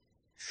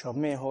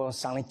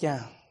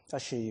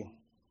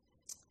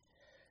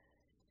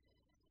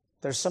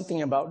There's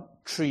something about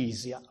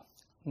trees, yeah.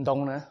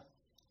 Đông nè.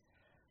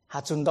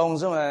 Hạt chun đông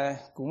rồi mà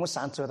cũng muốn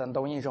sản xuất thành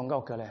đông như trong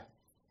gạo cái này.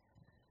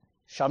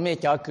 Sau mẹ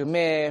cho cứ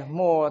mẹ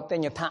mua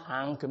tên như thang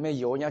ăn cứ mẹ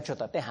yếu nhau cho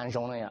tới hàng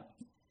rong này ạ.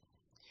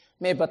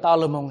 Mẹ bắt đầu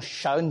làm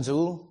sản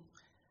xuất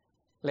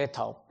lấy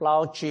thảo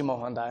bao chi mà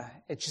hoàn đại.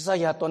 Chỉ sao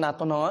giờ tôi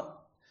nói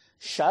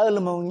sản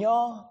làm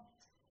nhau,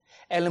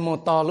 làm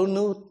tao lúc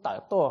nu tại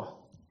tôi.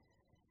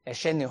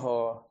 Xem như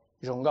họ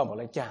rong gạo một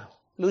lấy chàng.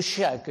 Lúc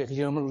sáng cái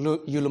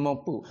làm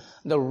bù,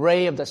 the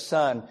ray of the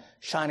sun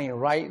shining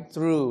right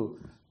through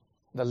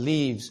the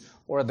leaves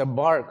or the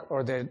bark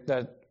or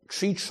the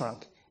tree trunk.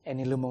 And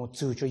you lumong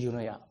zu cho you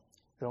na ya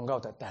rong gao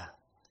ta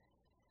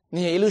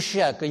ni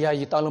ilusia ke ya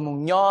yi ta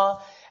lumong nyo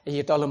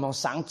yi ta lumong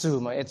sang zu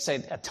ma it's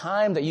a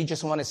time that you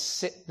just want to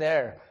sit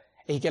there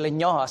e ke le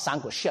nyo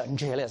sang ko sha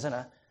nje le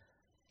sana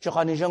cho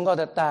kha ni rong gao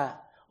ta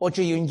o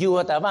chu yun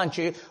yu ta ban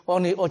chu o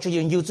ni o chu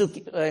yun yu zu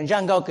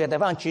rang gao ke ta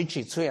ban chu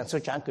chi chu yan chu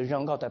chang ke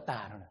rong gao ta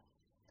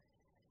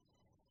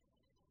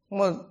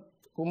na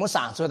mo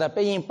sang zu da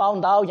pe yin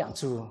bao dao yang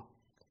zu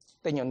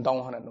pe nyon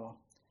dong ha na no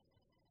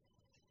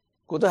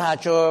cú tôi hạ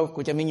cho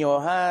cú cho mình nhớ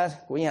ha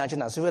cú nhà cho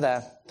nào xưa đó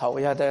thầu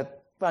ya đó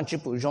bạn chỉ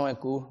bù rong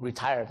cú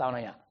retire tao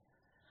này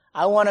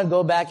I want to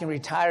go back and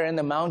retire in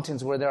the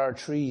mountains where there are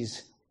trees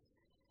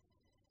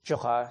cho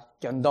họ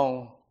chọn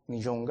đông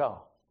ni rong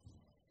gạo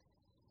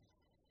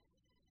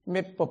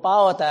mấy bà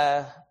bao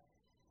ta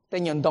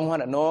tên nhân đông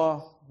hơn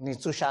nó ni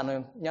chú sa nó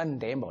nhân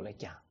để bảo lại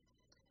chả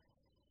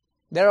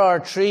there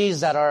are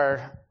trees that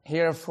are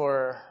here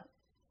for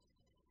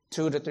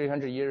 200 to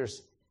 300 years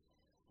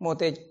một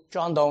cái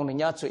tròn đồng thì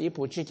nhớ chỉ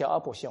bù chỉ cho ở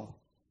bù xong,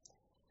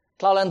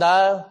 sau lần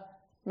đó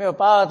mấy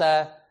bà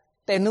ta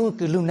tên nu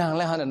cứ lung năng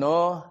lên hơn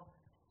nó,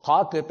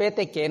 họ cứ biết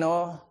cái kia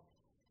nó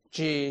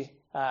chỉ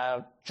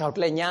chọn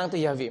lên nhang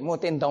thì giờ vì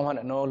một tên đồng hơn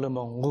nó luôn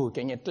mong ngủ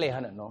cái nhật lên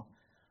hơn nó,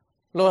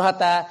 rồi họ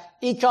ta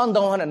ít tròn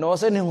đồng hơn nó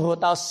sẽ ngủ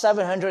tao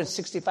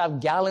 765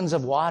 gallons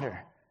of water,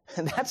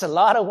 that's a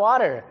lot of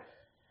water,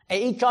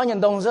 ít tròn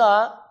nhân đồng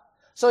ra,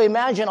 so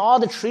imagine all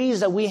the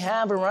trees that we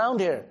have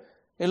around here.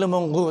 Nếu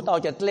mong ngủ tao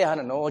chặt lê hả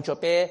nó cho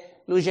bé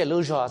lưu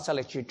giờ sao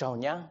lại chịu trâu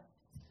nhá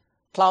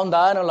clown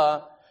đó nó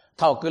là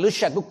thầu cứ lưu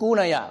sẹt cú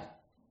này à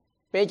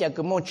bé chả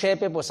cứ mua che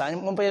bé bộ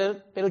sản mua bé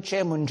lưu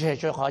che muốn che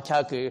cho họ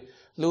cha cứ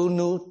lưu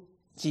nu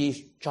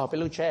chỉ cho bé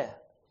lưu che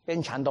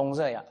bên chán đông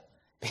rồi à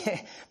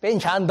bên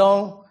chán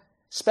đông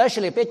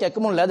especially bé chả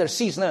cứ mua leather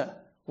seats nữa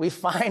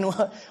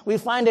we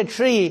find a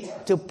tree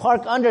to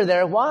park under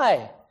there why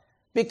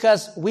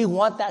because we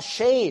want that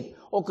shade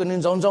ô cứ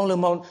nên giống lưu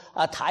mong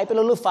thái bé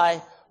lưu phai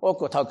ô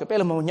cô thầu cái bé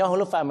là một nhau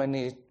lúc phải mà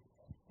ni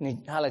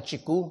hay là chỉ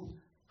cú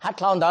hát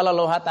clown đó là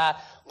lo hát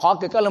ta họ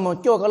cái là một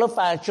chỗ cái lúc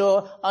phải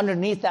cho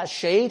underneath that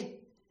shade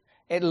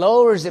it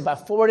lowers it by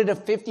 40 to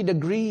 50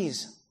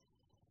 degrees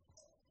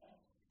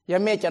ya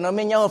mẹ cho nó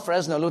mẹ nhau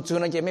Fresno lúc trước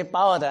nó chỉ mẹ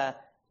bao ta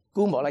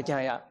cú bỏ lại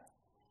chăng ya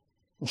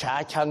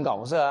chả chăng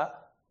gạo sao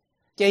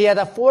chỉ ya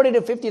that 40 to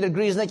 50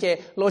 degrees nó chỉ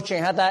lo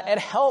chăng hát ta it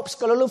helps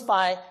cái lúc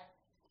phải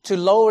to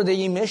lower the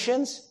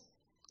emissions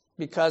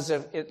because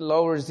of it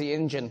lowers the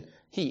engine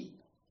heat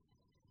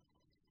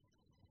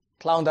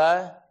clown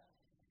đó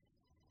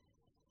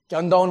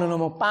chọn đông nó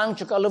một bang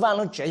cho các lứa vang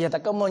nó chạy ta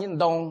có một những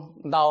đông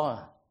đau à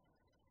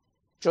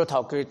cho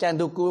thầu cứ trang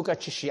du cú cái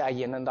chỉ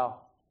ai yên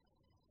đau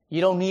you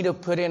don't need to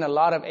put in a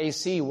lot of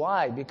AC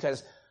why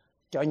because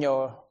cho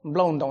nhiều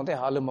blong đông thế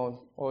họ lừa một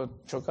or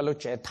cho các lứa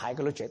chạy thái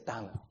các lứa chạy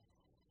tăng rồi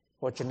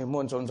or cho nên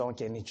muốn giống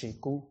chạy ni chỉ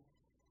cú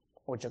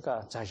or cho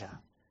các trái ra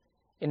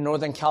in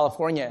Northern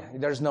California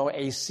there's no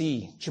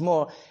AC chỉ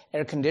một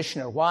air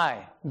conditioner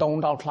why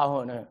đông đau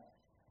clown nữa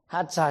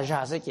hát ra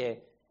ra sẽ kể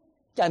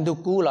chẳng đủ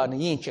cú là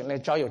nhìn chuyện là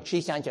cho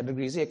 700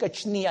 degrees cái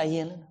chân này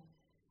yên lên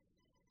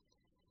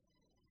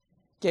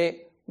cái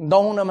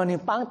đông nó mà nhìn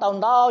băng tàu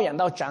đauอย่าง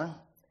đau chẳng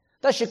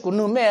但是古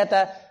努咩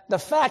的 the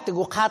fact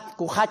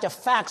古卡จะ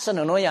facts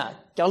nữa nói à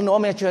cho nó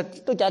咩chuyện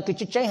tôiจะcứ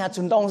chỉ hạt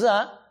chân đông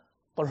ra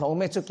còn lâu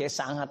咩cho cái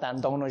sáng hạt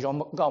tàn đông nó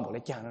giống gạo một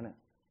lấy chẳng nữa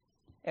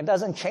it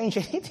doesn't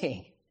change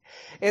anything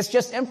it's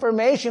just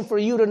information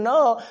for you to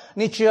know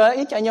ni chưa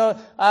ít cho nhau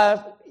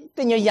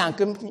tên như dạng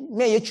cứ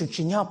mẹ yêu chủ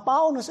chỉ nhau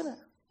bao nữa sao?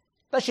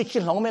 Ta chỉ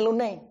lòng mẹ luôn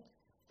này.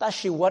 Ta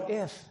chỉ what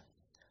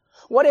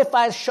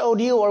if I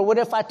showed you or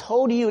what if I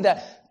told you that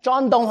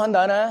John Dong hơn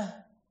đó nè.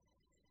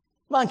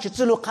 Bạn chỉ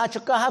tự lúc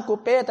cho cả hai cô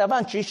bé,แต่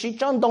bạn chỉ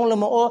John Dong là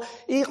một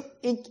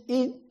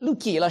lúc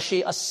kỳ là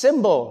chỉ a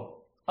symbol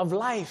of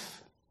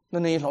life.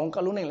 Nên này lòng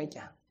cả lúc này lại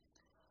chả.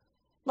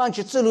 Bạn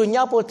chỉ tự lúc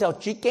nhau bộ theo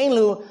chỉ kiến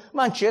lu,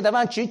 bạn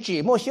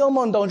chỉ một số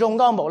môn đồng trong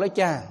gom bộ lại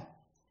chả.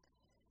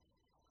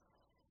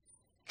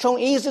 Trong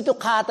ý sự tôi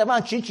khá ta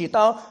bạn chỉ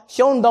tao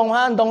xiong đồng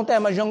han đồngแต่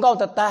mà rong gạo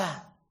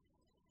ta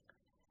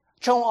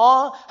trong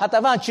ó hạt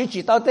ta bạn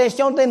chỉ taoแต่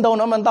xiong tên đồng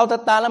nó mình tao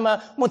ta là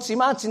mà một chỉ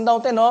mà chính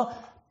đồngแต่nó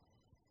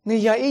ni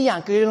giờ ý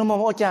dạng cứ là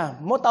một chả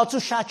một tao chú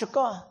sa cho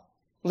có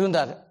luôn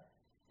đó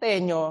แต่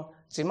nhỏ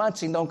chỉ mà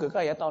chính đồng cứ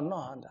cái tao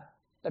nó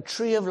the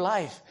tree of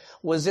life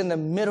was in the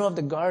middle of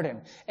the garden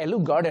a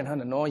little garden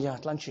hơn nó ya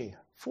lunch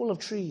full of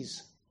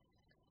trees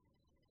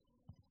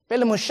bây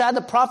giờ Moshe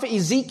the prophet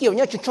Ezekiel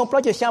nhớ trong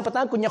pro cho sang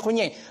bắt của nhà khôn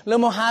nhẹ là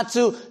một hạt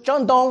chú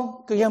trong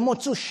đông cứ một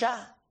chú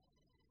sa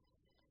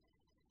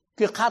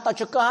cứ khát tao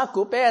cho cá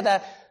của bé ta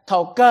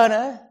thầu cơ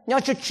nữa nhớ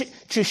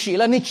chú chỉ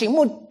là你请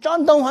một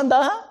trong đông hơn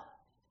đó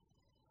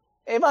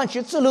ấy bạn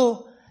chú chú lu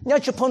nhớ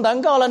chú phong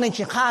đàn cao là你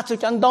chỉ khát chú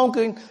trong đông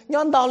cứ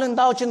nhớ đào lên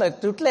đào trên này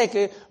tụt lệ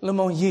cứ là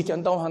một gì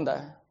trong đông hơn đó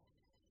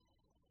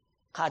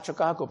khát cho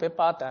cá của bé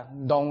ba ta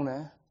đông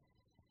nữa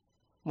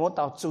một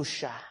tàu chú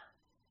sa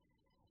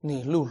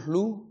你录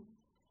录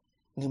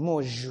你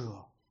莫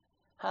热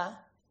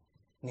哈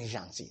你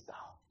让知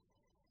道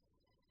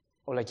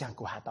我来讲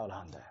过下到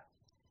了的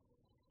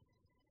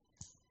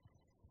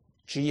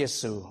主耶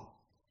稣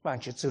万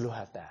只之路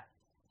下的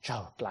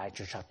找来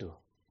之找到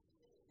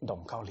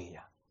懂高里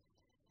呀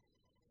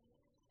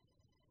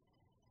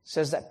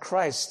says that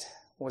Christ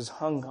was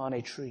hung on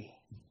a tree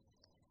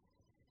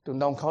懂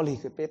懂高里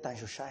个别单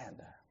数啥样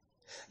的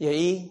也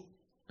一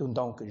懂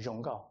懂个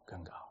荣高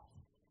更高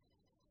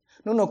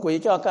nó nói quý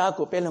cho các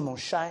cụ bên là một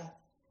sai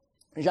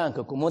rằng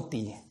cụ một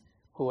tí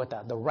hoặc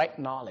là the right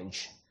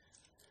knowledge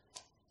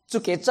chú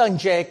cái chân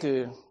chế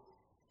cứ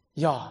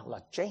ya là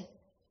chế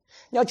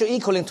nhớ cho ý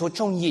khổ linh thủ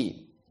trong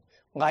gì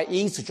ngài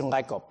ý sử dụng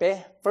ngài có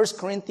bé 1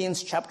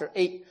 Corinthians chapter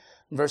 8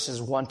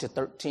 verses 1 to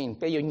 13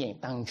 bé yêu nhẹ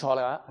tăng cho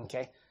là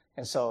okay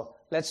and so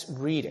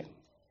let's read it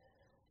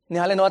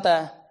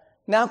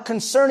now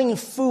concerning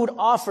food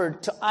offered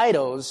to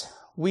idols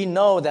we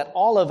know that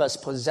all of us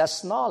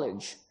possess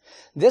knowledge.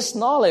 This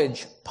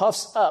knowledge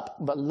puffs up,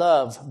 but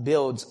love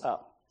builds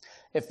up.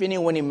 If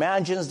anyone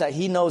imagines that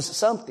he knows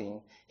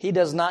something, he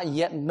does not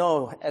yet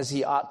know as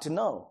he ought to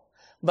know.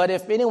 But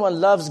if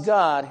anyone loves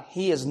God,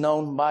 he is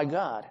known by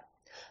God.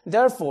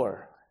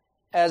 Therefore,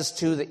 as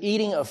to the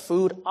eating of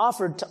food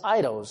offered to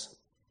idols,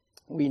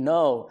 we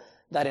know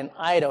that an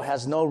idol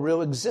has no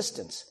real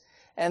existence,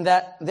 and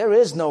that there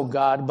is no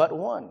God but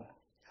one.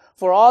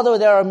 For although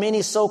there are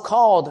many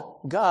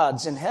so-called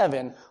gods in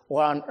heaven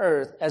or on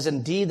earth, as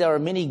indeed there are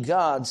many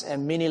gods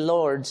and many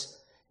lords,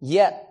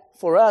 yet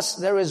for us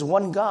there is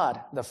one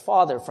God, the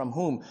Father, from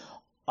whom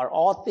are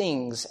all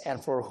things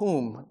and for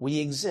whom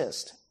we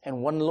exist,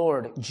 and one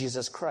Lord,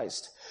 Jesus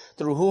Christ,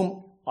 through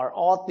whom are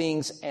all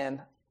things and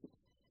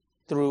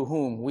through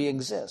whom we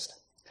exist.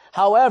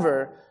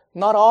 However,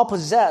 not all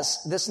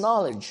possess this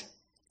knowledge,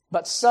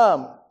 but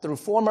some, through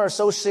former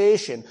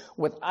association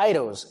with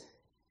idols,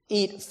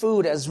 eat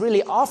food as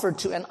really offered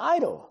to an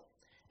idol,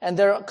 and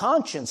their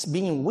conscience,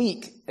 being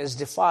weak, is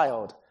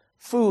defiled.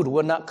 Food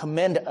will not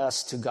commend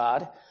us to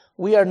God.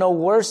 We are no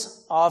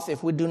worse off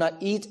if we do not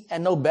eat,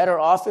 and no better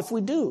off if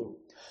we do.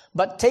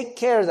 But take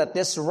care that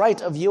this right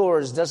of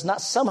yours does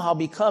not somehow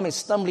become a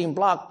stumbling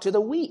block to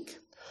the weak.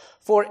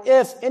 For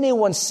if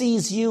anyone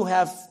sees you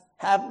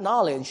have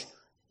knowledge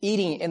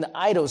eating in the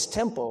idol's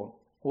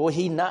temple, will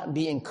he not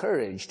be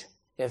encouraged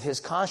if his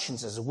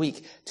conscience is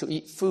weak to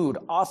eat food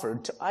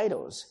offered to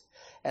idols?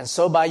 And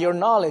so by your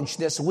knowledge,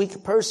 this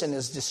weak person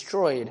is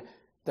destroyed,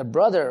 the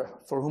brother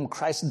for whom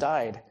Christ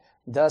died,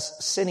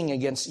 thus sinning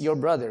against your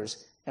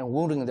brothers and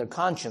wounding their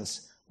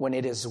conscience. When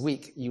it is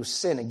weak, you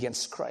sin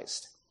against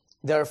Christ.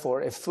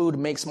 Therefore, if food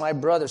makes my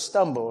brother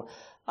stumble,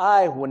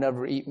 I will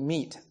never eat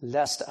meat,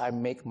 lest I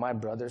make my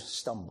brother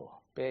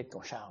stumble.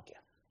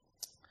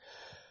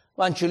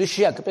วันชุลิเ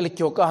ชียก็เป็นเ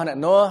กี่ยวกับนั่น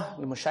เนาะ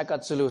ลิมุชัยก็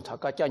จุลุถ้า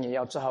ก็เจ้าเนี่ยเ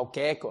อาจะเอาแ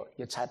ก่ก็อ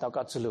ย่าใช้ต่อ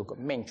ก็จุลุก็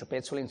เม่งจะเป็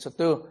นสุรินทร์สุด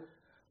ตัว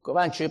ก็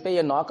วันชุเป็น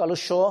ยันหนอก็ลุ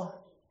โช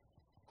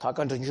ถ้า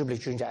ก็ถึงจุบลิ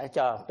จุนจะจ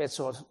ะเป็น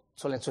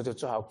สุรินทร์สุดตัว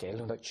จะเอาแก่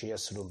ลุงตะชีย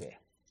สุรุเบ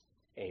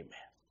เอเม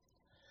น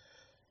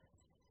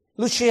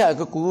ลุเชีย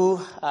ก็กู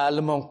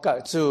ลิมงก็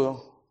จู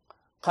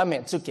ข้าเม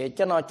จูเก๋จ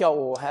ะนอเจ้าโ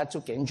อฮะจู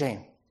เก๋เจน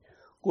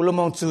กูลิม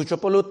งจูจะ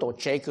ปลุกตัว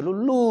เจก็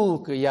ลุ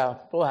ก็อย่า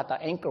ปลุกหาตา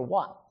เองก็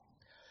ว่า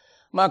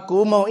mà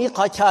cú mong ít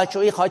khó chờ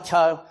chú ít khó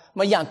chờ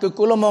mà dạng cứ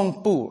cú lo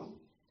mong bù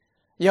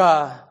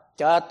giờ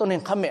cho tôi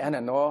nên khám mẹ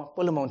này nó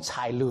bố lo mong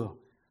xài lừa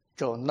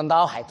cho nên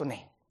đau hại tôi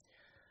này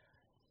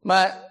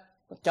mà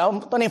cho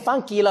tôi nên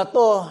phán kỳ là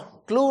tôi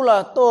clue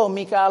là tôi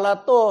mika là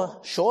tôi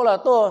số là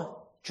tôi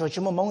cho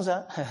chú mong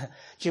ra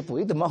chỉ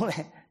bùi từ mong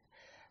này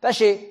但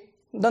是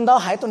nên đau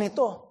hại tôi này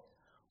tôi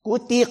cú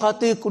ti khó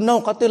tư cú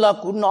nông khó tư là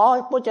cú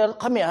nói bố cho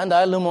khám mẹ hắn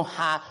đấy lo mong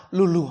hà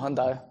lù hắn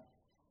đấy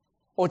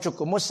ô cho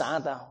cú mất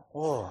sáng ta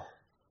ô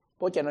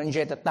bố cho nó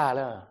dễ ta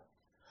là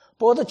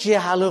bố tôi chỉ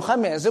hà lưu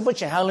khám mẹ giúp bố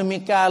chỉ hà lưu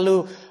mika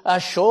lưu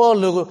số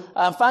lưu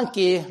phán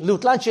kỳ lưu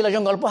lan chỉ là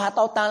trong gọi bố hà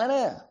tao ta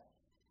nữa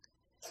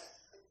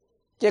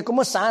chỉ có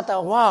một sáng ta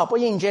wow bố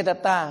nhìn dễ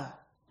ta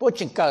bố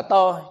chỉ cởi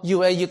tao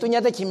dù tôi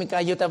nhớ tới chỉ mika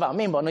dù ta vào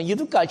mình bảo nó dù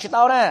tôi cởi chỉ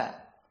tao nè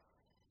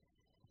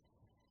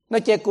nó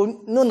chỉ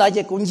cũng nó nói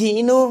chỉ cũng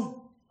gì nó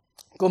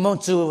cũng mong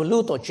chú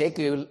lưu tổ chế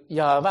cứ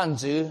giờ văn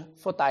chữ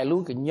phô tài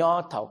lưu cái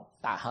nhỏ thầu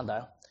ta hơn đó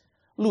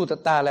lưu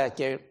ta là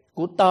chỉ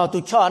cú tao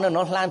tu cho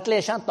nó lan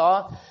tle sáng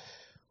tỏ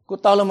cú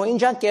tao là một in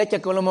trang kia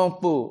chắc là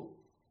một bù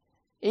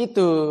ý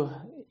từ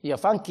giờ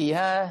phán kỳ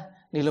ha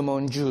đi là một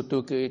dù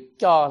từ cái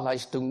cho lại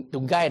từ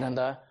gaiนั่น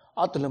đó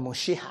ở từ là một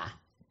sĩ hạ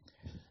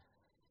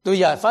tôi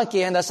giờ phát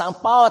kia là sáng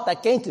bao ta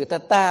kiến cử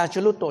ta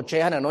cho lúc tổ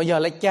chế hay là nó giờ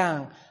lấy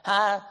chàng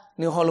ha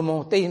nếu họ là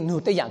một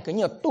tay dạng cái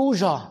nhiều tu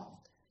rồi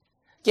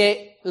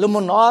cái lúc mà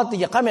nó thì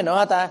giờ các mình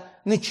nói ta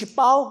nếu chỉ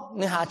bao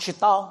nếu hạ chỉ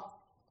tao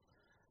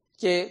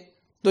cái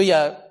tôi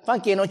giờ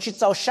phát kia nó chỉ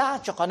tao sát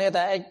cho con này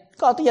ta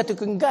có tôi giờ tôi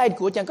cần guide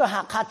của chẳng có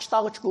hạ chỉ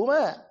tao cái của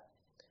mà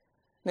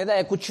nên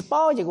ta cũng chỉ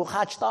bao giờ cũng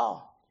hạ chỉ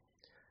tao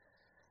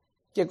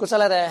cái cũng sao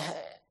là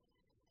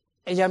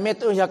giờ mẹ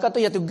tôi giờ có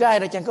tôi giờ tôi guide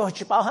rồi chẳng có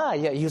chỉ bao ha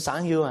giờ yêu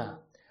sáng yêu à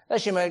đó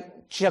là mà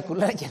chia cũng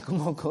lại giờ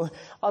cũng một cái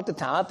ở từ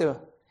thảo từ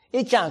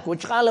ít chẳng cũng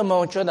trả lời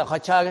một chỗ đó họ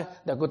trả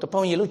đó cũng tập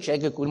phong như lúc trẻ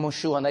cái cũng một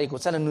số anh ấy cũng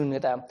sao là người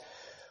ta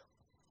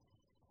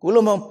cũng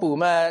lúc một bữa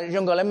mà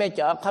dùng cái là mẹ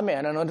cho các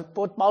mẹ nó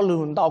bớt bao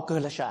lùn đau cơ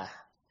là sao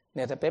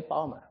này ta bé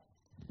bao mà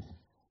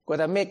của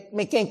ta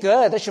mẹ kinh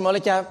cơ đó là mà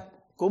là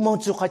cũng một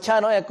số họ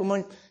trả nói cũng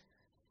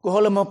họ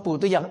là một bữa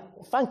tôi giờ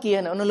phán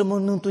kia nó là một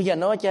nương tôi giờ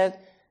nó cho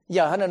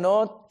giờ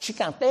nó chỉ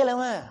càng tệ lắm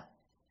mà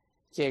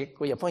chỉ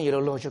của giờ phong như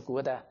lâu cho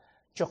của ta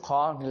cho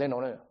khó thì lên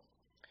nó nữa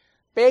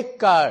bé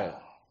cờ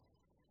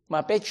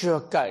mà bé chưa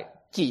cờ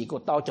chỉ của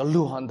tao cho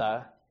lưu hoàn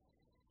đó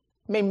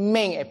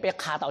mình ấy bé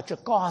khá tao cho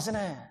co thế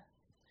này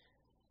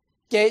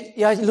cái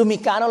giờ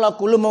lumika nó là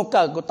của lumô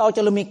cờ của tao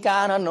cho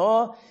lumika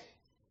nó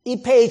ít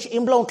page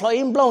im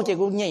blong chỉ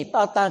của nhảy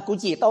tao ta của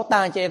chỉ tao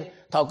ta chỉ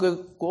thầu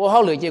cứ của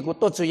họ lười chỉ của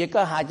tôi chỉ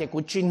có hai chỉ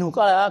của chuyên hữu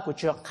có là của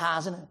chưa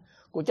khá thế này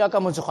của cho các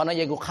một số nó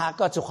chỉ của khá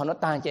có số nó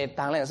ta chỉ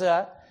tăng lại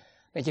xưa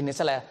nên chỉ nên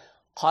sẽ là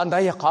họ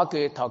đấy họ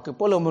cứ thọ cứ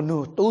bố lô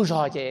nụ tu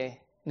rồi chứ,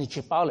你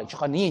去包了，就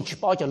好你去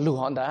包就路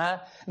上的哈，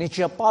你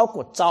只要包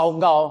过糟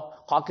糕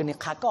，họ cứ你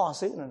卡高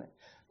死了呢，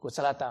古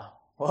斯拉道，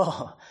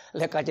哦，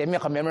那个就没有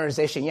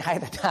memorization 也还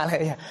得他了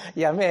呀，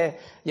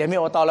也没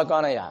我到了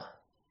讲了呀，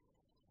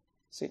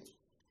是，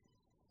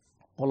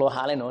我罗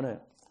哈来弄呢。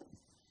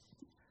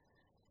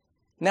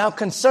Now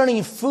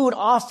concerning food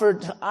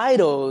offered to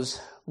idols,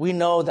 we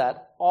know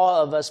that all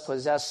of us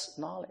possess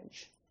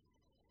knowledge.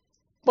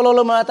 不罗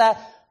罗嘛ta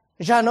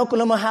ra nó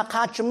cũng là hạ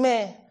khá chứ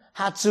mẹ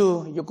hạ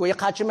chú yêu cô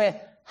hạ chứ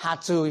mẹ hạ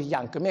chú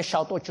yang cái mẹ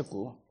sao tôi chú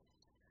cô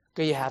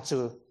cái hạ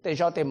chú để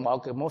cho để mở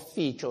cái một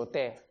phi cho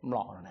để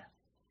mở rồi nè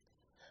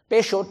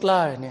bé số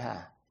lời nè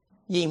ha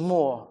yên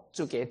mua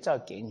chú cái cho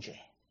kiến chế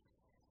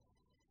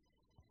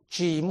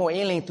chỉ mua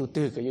yên linh từ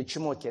từ cái chỉ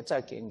mua cái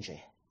cho kiến chế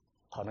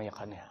họ nói như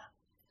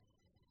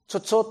thế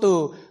số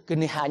tu cái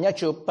này hạ nhá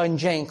chú bên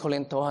trên không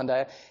lên thôi hả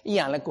đấy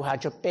yên là cô hạ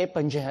chú bé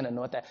bên trên hả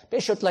nó đấy bé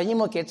số lời yên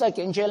mua cái cho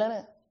kiến chế lên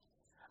nè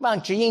bằng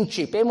chỉ in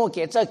chỉ bé mua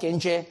cái cho kiến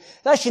chế,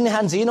 đó xin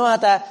hành gì nói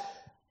ta,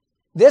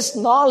 this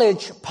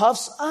knowledge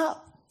puffs up,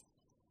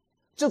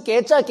 chú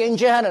cái cho kiến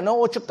chế hay là nó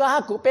chú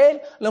cả của bé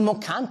là một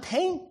khán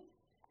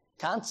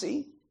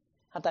gì,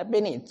 hay ta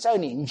bé này cho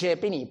nhìn chế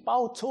bé này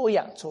bao thua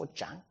dạng thua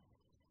trắng,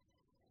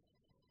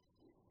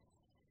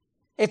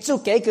 chú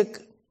cái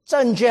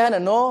chân chế hay là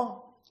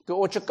nó cái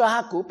chú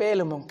cả của bé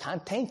là một khán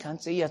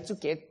gì, chú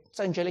cái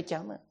chân chế là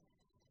chăng mà,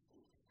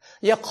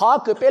 giờ khó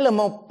của bé là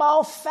một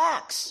bao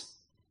facts.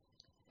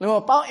 Là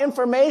một bao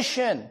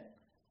information,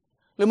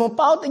 là một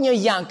bao tự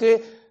nhiên dạng cái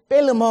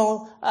bé là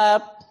một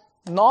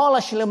nó là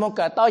chỉ là một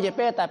cái tao chỉ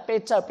bé ta bé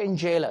chơi bên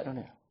chơi là đó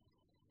nè,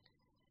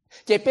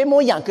 chỉ bé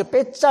muốn dạng cái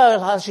bé chơi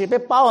là chỉ bé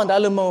bao hơn đó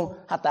là một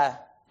hạt ta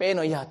bé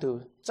nó dạng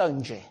từ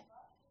chân chơi,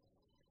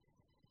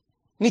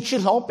你去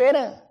弄bé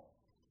呢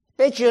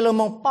，bé chơi là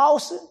một bao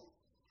sự,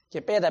 chỉ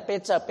bé ta bé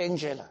chơi bên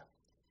chơi là.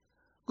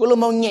 Cứ là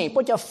một nhảy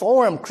bố cho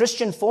forum,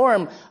 Christian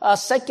forum,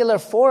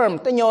 secular forum,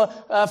 tên nhau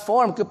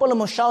forum, cứ bố là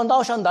một sao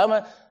đó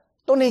mà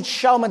don't need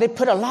show mà they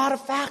put a lot of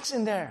facts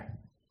in there.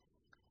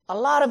 A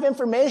lot of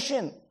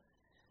information.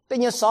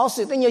 Tên nhau xó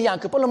sự, tên nhau dạng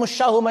cứ bố là một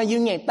sao mà yêu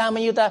nhảy ta mà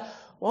yêu ta,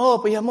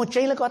 bây giờ một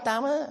chơi là có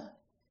ta mà.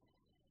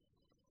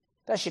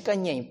 Ta chỉ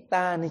cần nhảy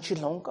ta nên chỉ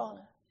lông có.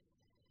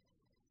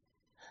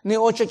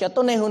 Nếu ô cho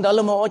tôi này hôm đó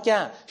là một ô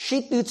cha,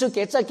 sĩ tư chú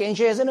kế cho kiến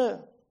chế nữa.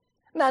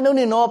 Nào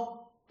nếu nó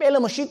bé là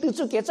một sĩ tư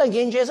chú kế cho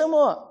kiến chế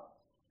mà.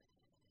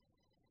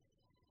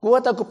 Của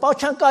ta cũng bao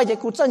trang coi,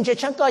 cũng chân chế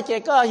trang coi,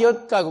 có yêu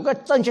cả cũng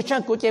chân chế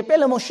trang của chế bé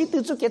là một sĩ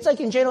tư chú kế cho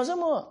kiến chế nó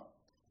mà.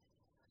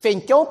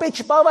 Phiền chống bé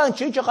chỉ bao bằng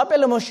chữ cho họ bé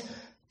là một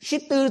sĩ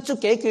tư chú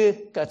kế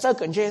cái cho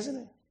kiến chế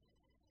nữa.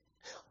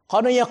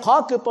 Họ nói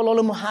khó cứ bao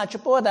lâu mà hạ cho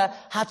bao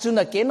đã hạ chú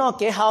là kế nó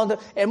kế hao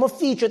em một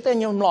phi cho tên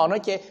nhau lọ nó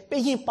chế bé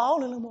gì bao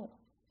lên mà.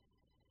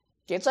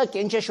 Kế cho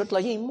kiến chế suốt là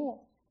gì mua.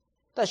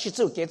 Ta chỉ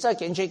chú kế cho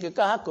kiến chế cái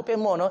cả của bé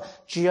mua nó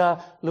chỉ là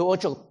lưu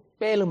cho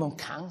bé là một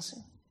kháng sinh.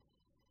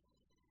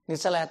 Nên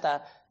sao lại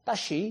ta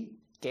chỉ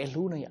kế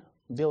lưu này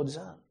build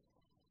ra.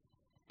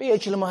 Bây giờ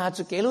chỉ là một hạt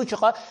chú kế lưu cho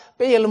họ.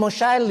 Bây giờ là một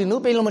sai lì nụ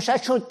bây giờ là một sai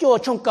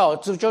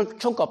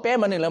trong cỏ bé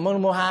mà này là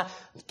một hạt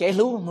kế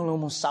lưu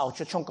một sào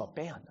cho trong cỏ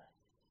bé hả?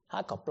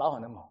 Hạt cỏ bao hả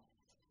mà.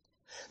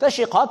 Ta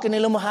chỉ khó cái này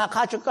là một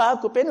hạt cho cả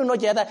của bé nó nói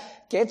là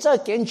kế cho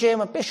kiến chế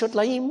mà bé suốt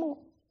là gì mua.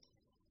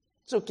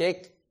 Chú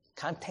kế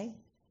kháng thế.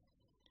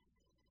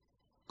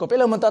 Có biết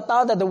là mình ta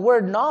that the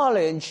word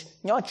knowledge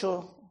nhớ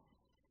cho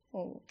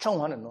trong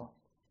hóa nó.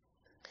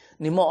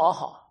 Ni mô ở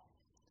họ.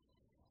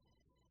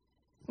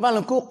 Và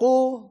lần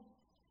cô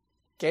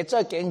kế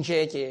cho kiến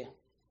chế kì.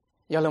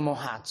 Giờ là một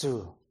hạt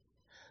chú.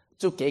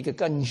 chú kể cái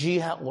con gì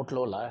ha ốt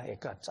lô là cái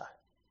cái trái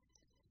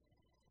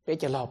bây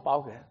giờ lo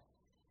bao cái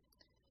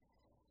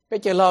bây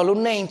giờ lo lúc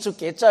này chú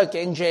kể cho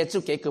cái gì chú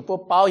kể cái bộ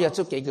bao ya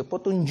chú kể cái bộ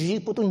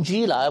tuần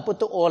gì là bộ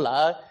tu ô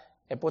là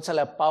cái bộ sẽ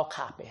là bao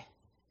khá bé.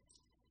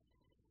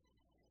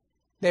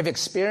 They've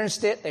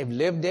experienced it, they've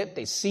lived it,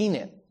 they've seen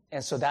it,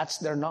 and so that's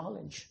their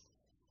knowledge.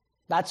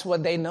 That's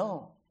what they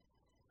know.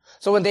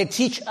 So when they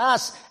teach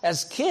us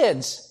as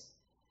kids,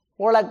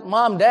 we're like,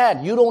 Mom,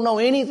 Dad, you don't know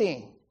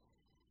anything.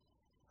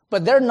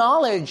 But their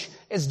knowledge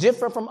is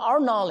different from our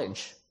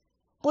knowledge.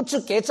 Put to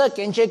ketsa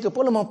kenche ke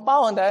pula mo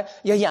pao anda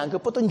ya yang ke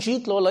putun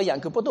jit lo la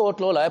yang ke putu ot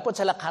lo la put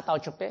sala khatao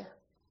chope.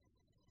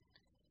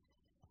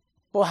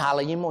 Po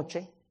hala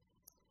yimoche.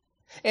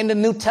 In the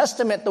New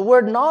Testament, the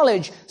word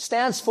knowledge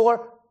stands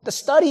for the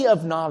study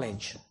of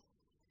knowledge.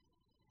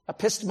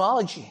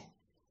 Epistemology.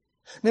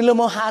 Nên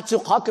mo ha chu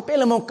khó ke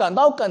pele mo kan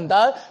dau kan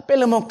da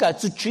pele mo ka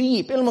chu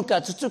chi pele mo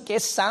ka chu ke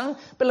sang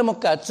pele mo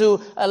ka chu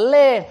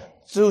le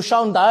chu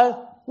shon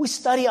da. We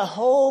study a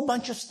whole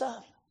bunch of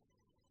stuff.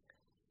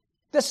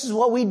 This is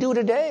what we do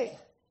today.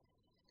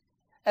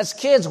 As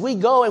kids, we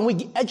go and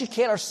we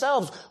educate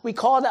ourselves. We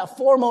call that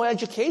formal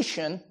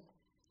education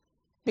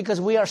because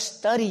we are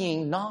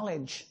studying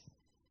knowledge.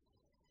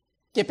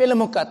 Ke pele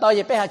mo ka ta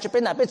ye pe ha che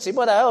pe na pe si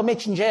bo da o me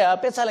chinje a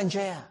pe sa len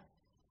je a.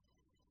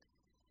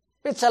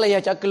 Pe sa la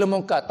ya cha ke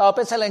mo ka ta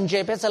pe sa len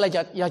je pe sa la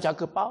ya cha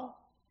ke pao.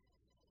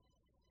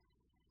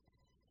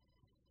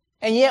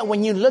 And yet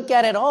when you look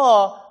at it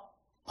all,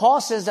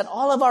 Paul says that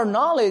all of our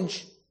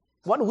knowledge,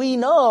 what we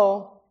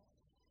know,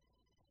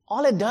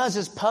 all it does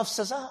is puffs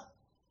us up.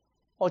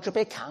 Or to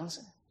be counts.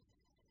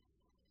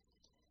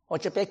 Or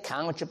to be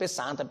count, or to be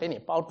Santa Penny,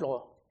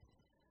 Paul.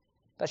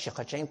 That's your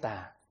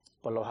kachenta.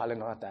 Polo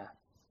halenota.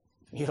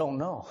 You don't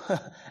know.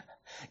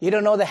 You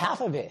don't know the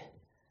half of it.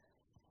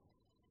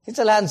 It's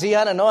a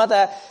lanziana know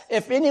that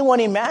if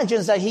anyone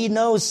imagines that he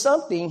knows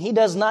something, he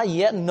does not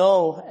yet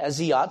know as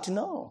he ought to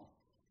know.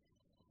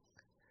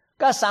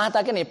 Ka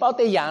Santa cái này bao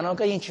tây giang nó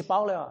cái gì chỉ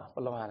baoเลย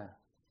bao lâu hả?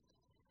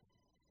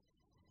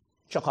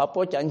 Cho họ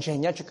bố chẳng chơi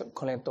nhá cho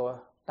con lên tôi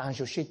đang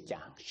chú sĩ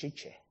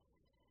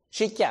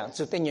giảng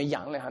chú tên nhớ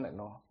giảngเลยhả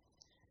nó?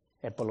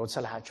 Em bao lâu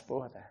sẽ là chú bố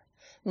hả?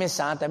 Mẹ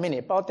Santa mẹ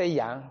này bao tây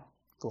giang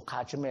của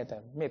khá chú mẹ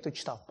tôi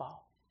chỉ tao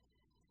bao.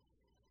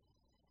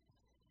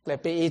 Lại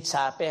bị ít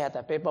xa bé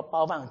hả bé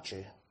bao vang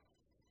chữ.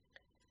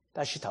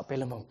 Ta chỉ thảo bé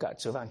là một cái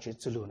chú vang chữ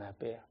chú luôn hả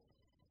bé.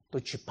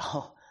 Tôi chỉ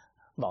bao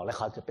bảo lại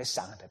khỏi cái bé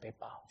sáng hả bé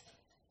bao.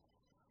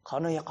 Khó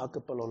nói khó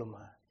cái bao lâu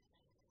mà.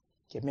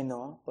 Cái mình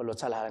nói bao lâu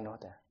sẽ là nó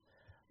ta.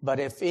 But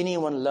if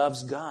anyone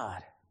loves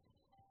God,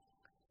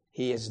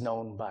 he is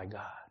known by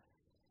God.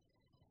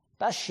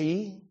 Ta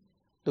chỉ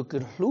tôi cứ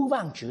lưu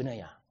vang chữ này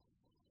à.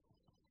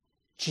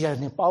 Chỉ là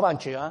bao vang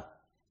chữ á.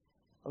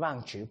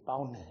 Vang chữ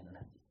bao nữa.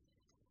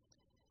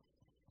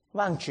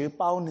 Vang chữ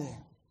bao nữa.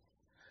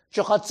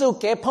 Cho họ chú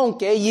kế phong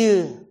kế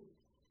dư.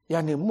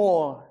 Và nếu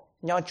mua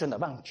nhau cho nó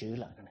vang chữ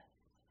là.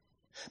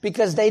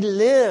 Because they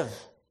live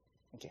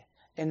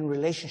in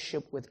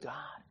relationship with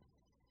God.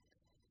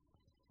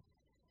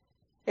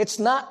 It's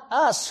not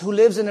us who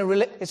lives in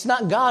it's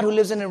not God who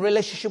lives in a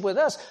relationship with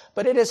us,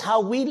 but it is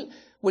how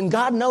when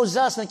God knows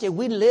us,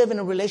 we live in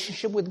a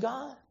relationship with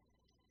God.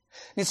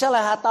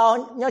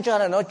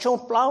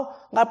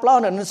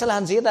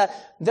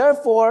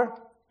 Therefore,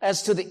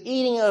 as to the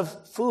eating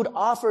of food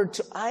offered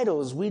to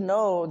idols, we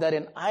know that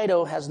an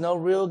idol has no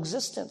real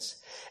existence,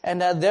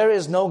 and that there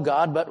is no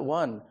God but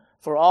one.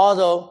 For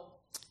although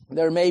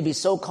there may be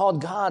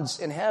so-called gods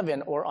in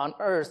heaven or on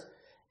earth,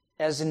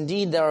 as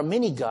indeed there are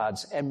many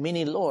gods and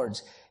many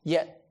lords,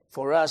 yet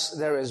for us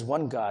there is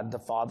one God, the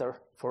Father,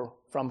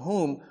 from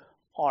whom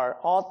are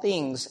all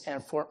things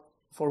and for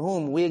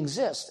whom we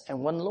exist, and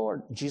one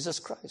Lord, Jesus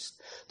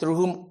Christ, through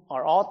whom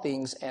are all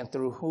things and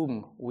through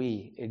whom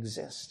we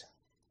exist.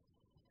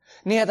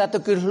 Nè ta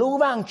tôi cứ lưu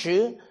vang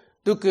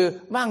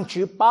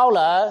chữ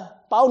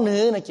bao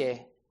nữ này kì,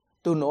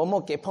 tôi nói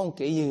một cái phong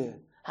cái gì,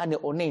 hay là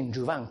ổn định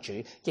chú vang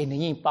chữ, cái này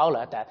nhìn bao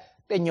là ta,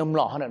 tên nhom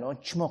lọ hay là nó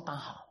chỉ một cái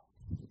hào.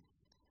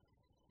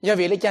 Giờ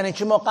vì lấy cha này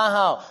chỉ một cái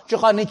hào, cho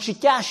con này chỉ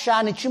cá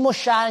sa này chỉ một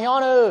sa nhỏ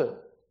nữa.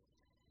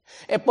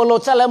 Apollo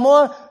cha là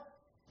một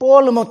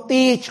Paul là một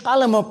tì, cha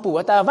là một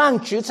bùa, ta vang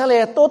chữ cha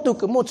là tốt tu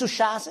cứ một chú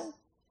sa.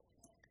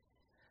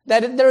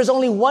 That there is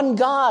only one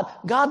God,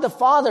 God the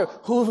Father,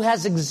 who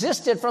has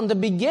existed from the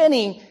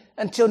beginning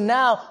until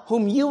now,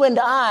 whom you and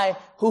I,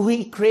 who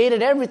He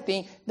created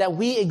everything, that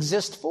we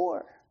exist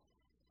for.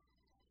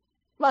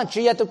 Vang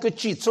chỉ ya tôi cứ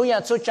chỉ cho ya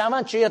cho cha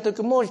vang chỉ ya tôi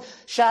cứ mua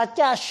sa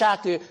cha sa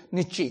cứ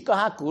ni chỉ có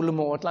hai cú là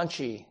một lần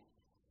chỉ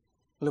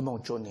là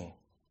một chỗ này.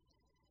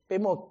 Bây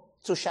một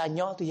chú sa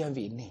nhỏ tôi ya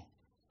vị này.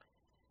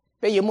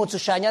 Bây giờ một chú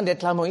sa nhỏ để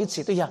làm một ít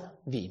gì tôi ya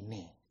vị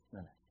này.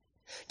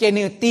 Cái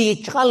này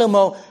tì cha là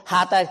một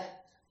hạ tại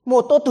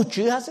một tốt tu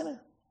chữ hết rồi.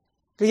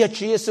 Cái giờ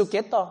chữ Giêsu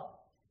kết to.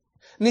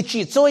 Ni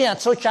chỉ cho ya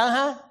cho cha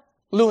ha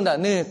luôn là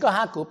ni có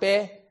hai cú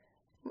bé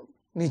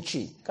ni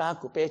chỉ có hai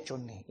cú bé chỗ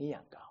này ý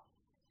dạng.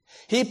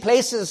 He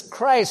places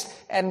Christ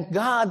and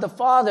God the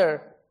Father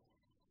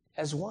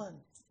as one.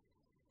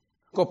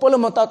 Cô bố là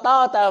một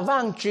tao ta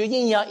vang chữ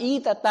nhưng nhà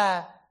ý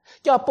ta.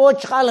 Cho bố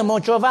trả là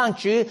một chỗ vang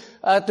chữ,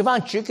 tôi vang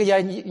chữ cái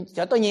giờ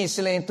cho tôi nhìn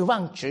xem tôi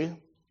vang chữ.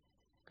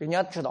 Cái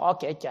nhớ cho đó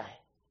kể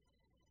chạy.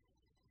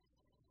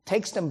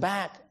 Takes them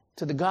back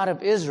to the God of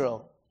Israel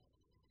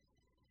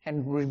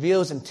and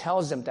reveals and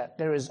tells them that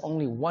there is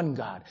only one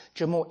God.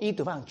 Cho một ý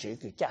tôi vang chữ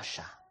cái cha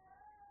sa.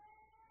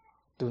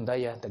 Tụi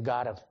đây the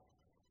God of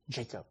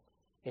Jacob,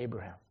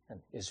 Abraham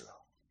and Israel.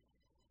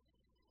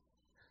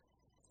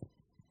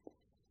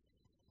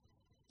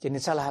 Cho nên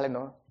sao là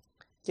nó?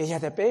 Chỉ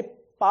là bé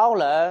bao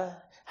là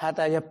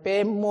hay là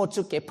bé mua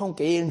chút cái phong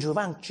cái yên chú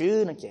vang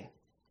chữ nó chứ.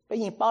 Bé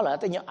nhìn bao là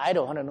tới những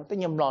idol hơn nó, tới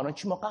những lò nó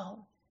chỉ một cái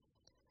hơn.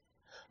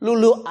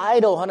 Lulu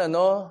idol hơn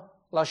nó,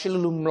 là chỉ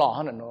lulu lò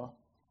hơn nó.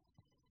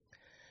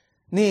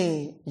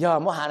 Nì giờ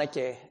mua hàng này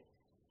chứ,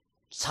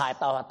 xài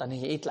tao hả ta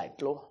nì ít lại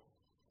lố.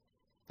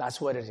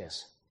 That's what it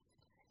is.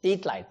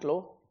 Ít lại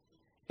lố.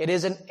 It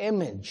is an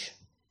image.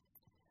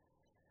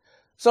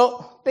 So,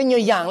 tới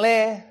nhiều dạng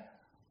lẽ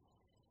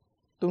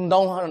tung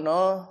đông hơn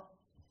nó,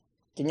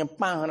 cái nhập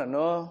bang hơn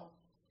nó,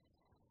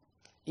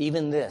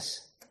 even this,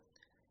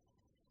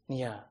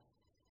 yeah,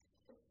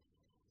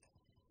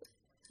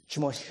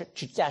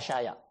 chỉ cha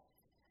sai ạ,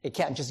 it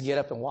can't just get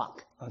up and walk,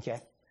 okay?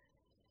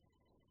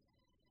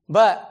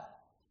 But,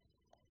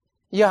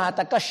 yeah,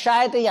 ta có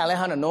sai tới dạng này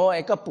hơn nó,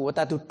 cái bùa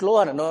ta tụt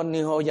lúa hơn nó,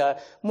 như hồi giờ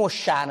mua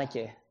sai nó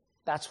chứ,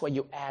 that's what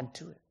you add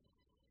to it.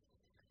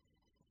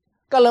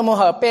 Cái lần mà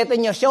họ bê tới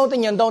nhiều sâu tới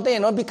nhiều đông tới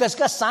nó, because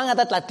cái sáng người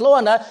ta lại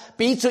lúa nữa,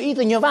 bị chú ý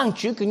tới nhiều vang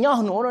chữ cứ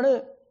nhau nó nữa.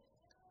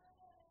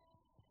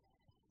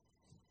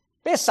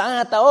 Bé sáng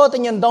người ta ô tới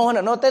nhiều đông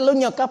hơn nó, tới lúc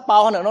nhiều các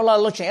bao hơn nó là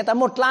lúc chuyện ta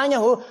một lá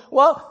nhau hú,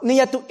 well,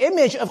 nìa tụ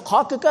image of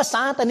khó cứ cái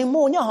sáng người ta đi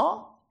mua nhau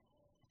họ.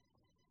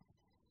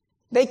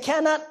 They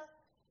cannot,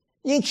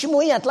 nhưng chỉ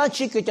mua nhặt lá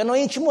chỉ cứ cho nó,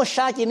 nhưng chỉ mua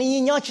sai chỉ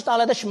nhưng nhau chỉ ta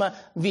là đó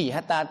mà vì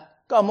hả ta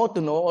có một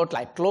tụ nó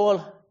lại lúa,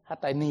 hả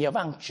ta nìa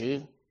vang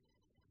chữ,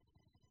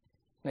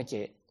 nó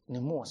chỉ nìa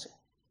mua sự.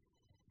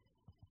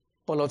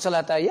 Paulo said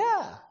that,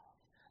 yeah,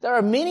 there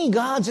are many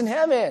gods in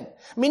heaven,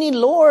 many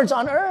lords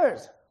on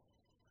earth.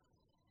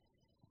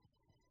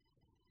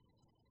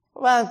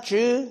 Vang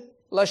chữ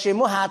là chỉ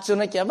một hạt chữ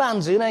này cái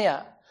vang chữ này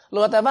à,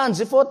 rồi ta vang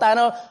chữ phố ta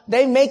nó,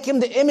 they make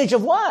him the image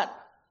of what?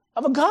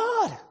 Of a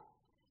god.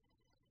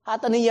 Hạt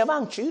ta này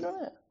vang chữ đó.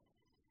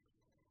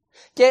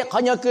 Cái họ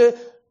nhớ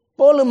cứ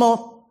Paulo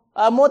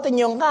một tên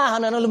nhung ga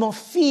hắn nó là một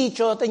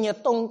feature tên nhung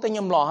tông tên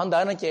nhung lò hắn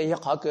đó nó chỉ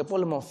họ cứ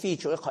Paulo một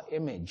feature họ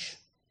image.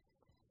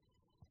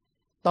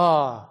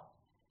 Đó,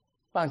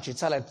 vang chữ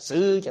sao là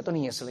chữ cái tôi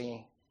nhìn xử lý.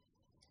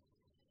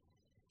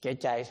 Cái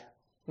trái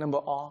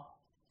number all.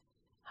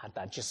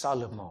 Hata chỉ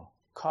Solomon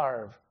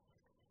carve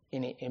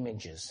any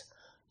images.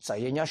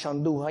 Tại nhớ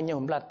sang du hay nhớ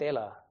hôm lát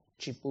là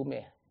chỉ bù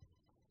mẹ.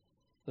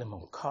 Là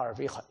một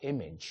carve a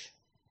image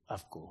of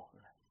God.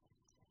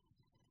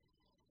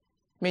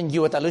 Mình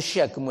yêu ta lúc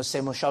xưa cũng một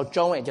xem một sao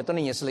trông ấy cho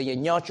tôi nhìn xử lý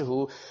nhớ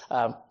chú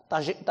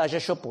ta sẽ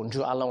số bốn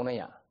chú alone này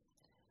à.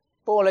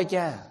 Bố lại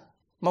cha.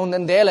 Mong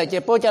nên để lại chứ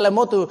bố cha là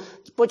một tu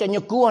bố cha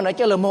nhiều cú anh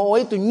chứ là một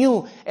ấy tu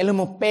nhiều là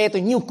một pe tu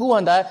nhiều cú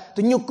anh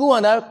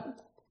đó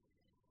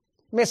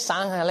mấy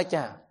sáng hay là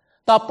cha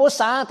ta bố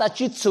sáng ta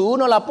chỉ chú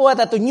nó là bố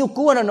ta tu nhiều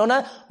cú anh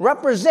nó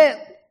represent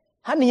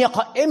hắn nhiều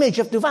họ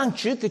image of tu vang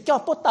chữ cái cho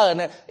bố tờ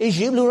này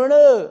Egypt luôn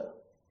đó.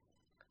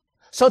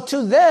 So to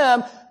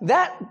them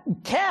that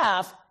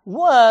calf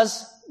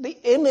was the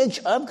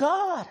image of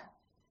God.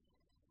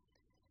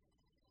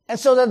 And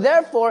so that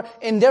therefore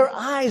in their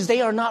eyes they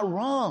are not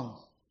wrong.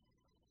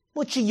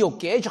 Bố chỉ yêu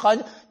kế cho họ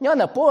nhớ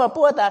là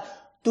bố ta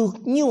tu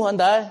nhiều hơn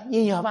đó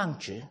nhưng nhớ vang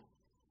chữ.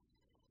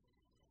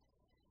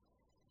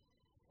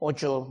 Ôi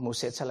cho một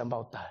sẽ làm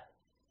bao tài.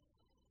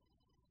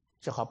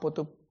 Cho họ bố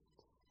tu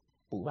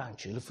bố vang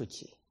chữ là phụ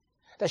chỉ.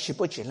 Ta chỉ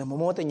bố chỉ là một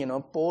mối tình như nó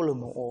bố là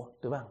một ô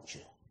tu vang chữ.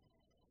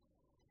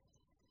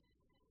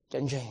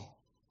 Chân chân.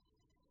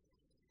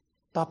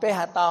 Ta bé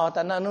hạ tao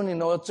ta nó nên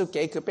nó chú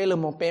kế cứ bé là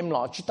một bé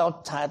lọ chỉ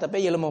tao thải ta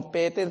bé là một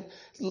bé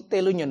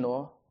tên luôn như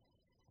nó.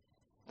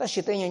 Ta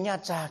chỉ tên nhà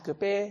cha cứ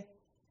bé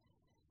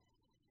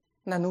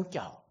na nấu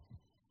chảo.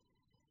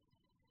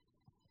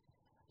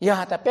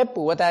 Giờ ta bé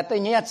bùa ta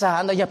tên nhà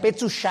cha nó giờ bé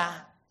chú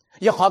sa.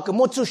 Giờ họ cứ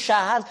một chú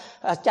sa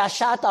cha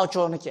sa tao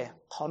cho nó kìa.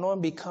 Họ nó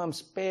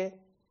becomes bé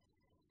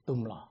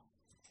tùm lọ.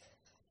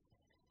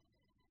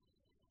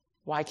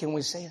 Why can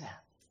we say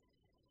that?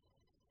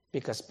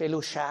 Because bé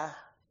lu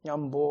sa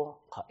nhóm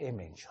bố có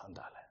image hơn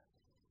đó là.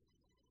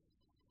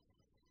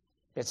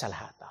 Bé cha là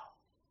hạ tao.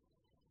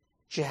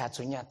 Chỉ hạ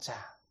chú nhà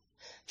cha.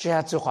 Chỉ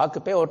hạt chú hóa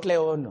cái bé ốt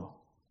leo nó,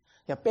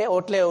 ya bé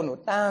ốt leo nó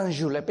tăng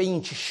dù lại bé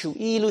nhìn chỉ chú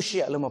ý lúc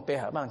xưa là một bé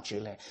hả bằng chữ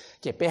lại,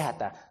 cái bé hạt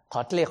ta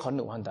khó leo khó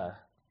nụ hơn đó,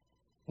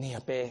 nè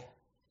bé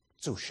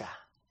chú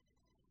sa,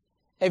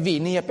 vì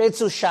nè bé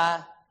chú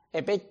sa,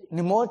 bé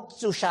nè mỗi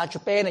chú sa cho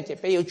bé này cái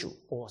bé yêu chủ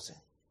ô sẽ,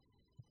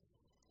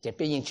 cái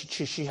bé nhìn chỉ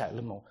chú ý hả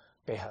là một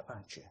bé hả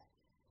bằng chữ,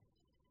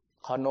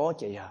 khó nói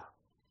cái ya,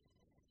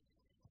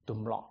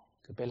 tùm lọ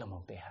cái bé là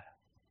một bé hả,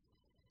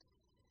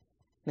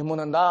 nè một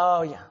lần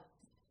đó ya.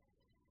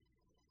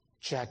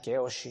 Cha kế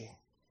ô xí.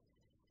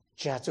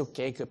 Cha chú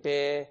kế cứ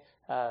bê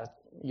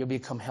you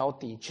become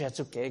healthy che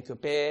chu ke ku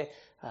pe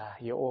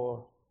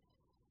yo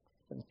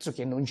chu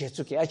ke nun che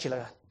chu ke chỉ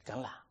là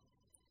kan la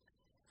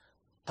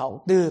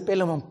thầu tư pe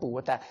lo mong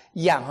pu ta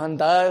yang han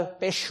da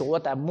pe shuo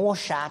ta mo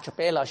sha cho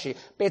pe la shi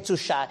pe chu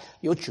sha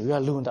yo chủ ya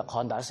luôn da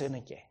kon da se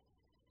ne ke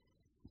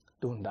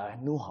tun da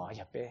nu ho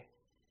ya pe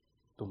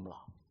tum lo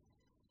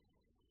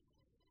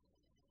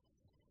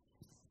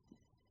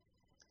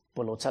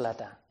po lo cha la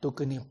ta tu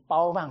ke ni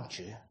bao wang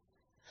chu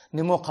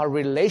ni mo ka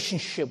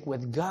relationship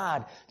with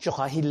God cho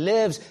ka he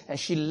lives and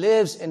she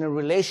lives in a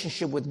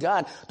relationship with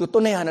God tu to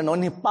ne han no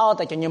ni bao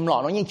ta cho nyam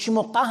lo no yin chi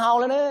mo ka hao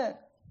le ne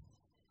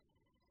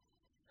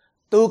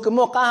tu cái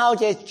một cái hao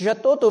chế cho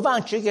tu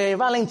vang chữ cái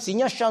vang lên chỉ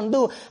nhớ sang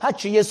tu ha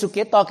chữ Giêsu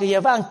cái to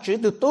cái vang chữ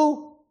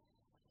tu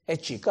e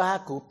chỉ có ha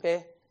cụ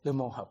pe le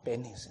mong hợp pe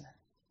này xin.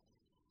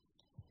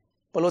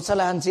 Paulo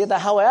salan say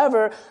that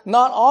however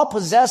not all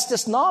possess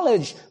this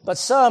knowledge but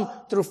some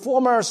through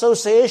former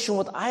association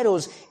with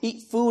idols eat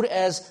food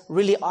as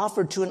really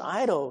offered to an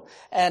idol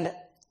and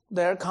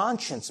their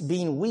conscience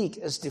being weak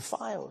is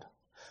defiled.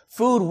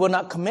 Food will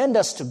not commend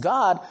us to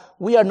God.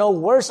 We are no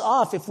worse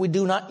off if we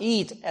do not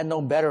eat and no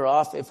better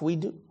off if we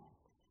do.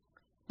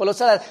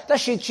 Not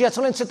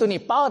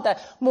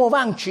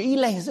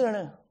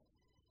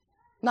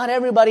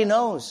everybody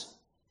knows.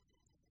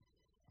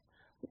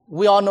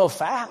 We all know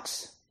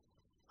facts.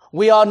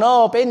 We all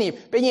know but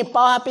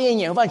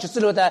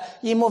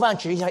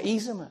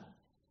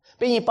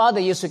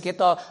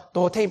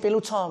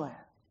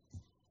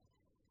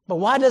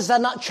why does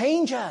that not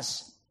change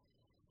us?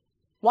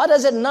 Why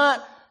does it not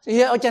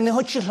ở trên này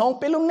họ chỉ lòng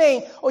bé lúc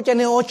này ở trên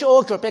này họ chỉ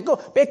ô cửa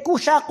bé cú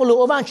sa cô lu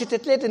ở vang chỉ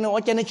tết tết này ở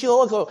trên này chỉ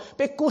ô cửa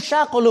bé cú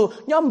sa cô lu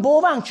nhóm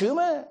bố vang chữ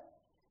mà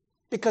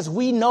because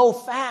we know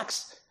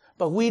facts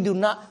but we do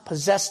not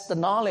possess the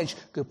knowledge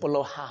cứ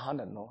polo ha ha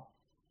nó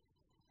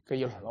cứ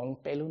yêu lòng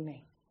bé lúc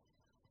này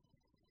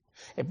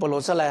e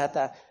polo sa lại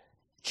ta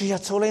chỉ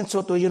cho lên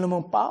cho tôi yêu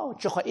lòng bao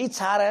cho họ ít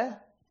xa đấy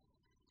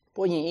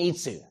bố nhìn ít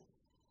chữ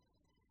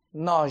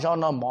nó cho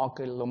nó mò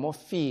cái lòng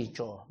phi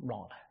cho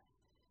lòng lại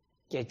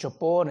cái cho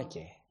bố này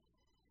cái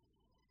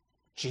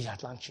chỉ là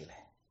làm chỉ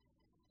này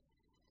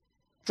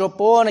cho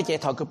bố này cái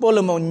thằng cái bố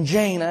là một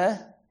gen nữa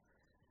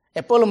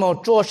cái bố là một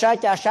chỗ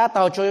sát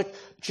tàu cho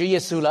Chúa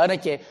Giêsu lại này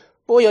cái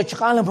bố yêu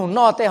chắc là một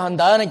nọ tay hành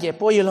đó này cái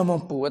bố yêu là một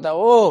bùa đó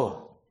ô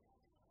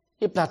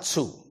ít là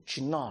chủ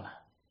chỉ nọ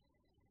là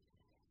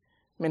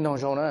mình nói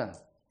rồi nữa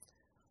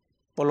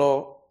bố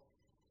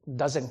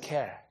doesn't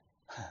care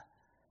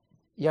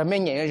giờ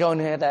mình nhận rồi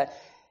này là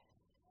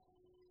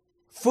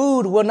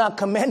food will not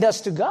commend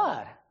us to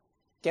God.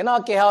 Cái nào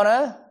cái hao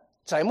nữa,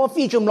 chạy một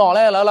phi chum lọ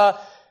này là,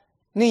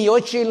你有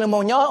去了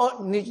么？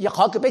你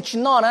好个别去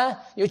哪呢？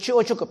有去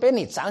我去个别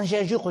你长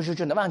些去或者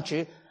去那方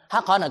去，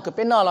还可能个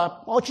别哪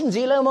了？我去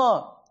谁了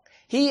么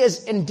 ？He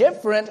is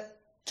indifferent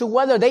to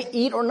whether they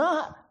eat or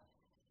not.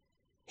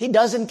 He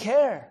doesn't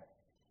care,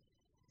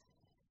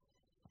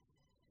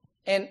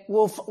 and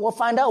we'll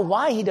find out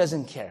why he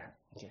doesn't care.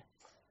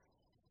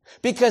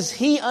 Because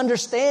he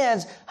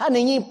understands ha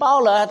ni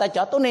bao la ta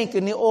cho tôi này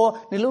cái ni ô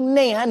ni lúc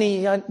này ha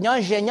ni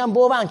nhớ gì nhớ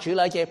bố vang chữ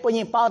lại cái bao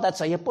nhiêu bao ta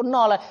sẽ bố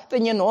nó là tự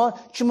nhiên nó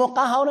chỉ một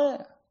cá hao nữa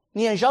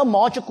ni giờ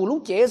mò cho cụ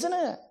lúc chế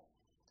nữa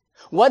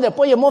whether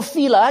bao nhiêu một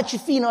phi là chỉ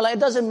phi nó lại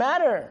it doesn't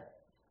matter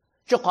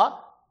cho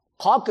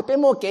khó cái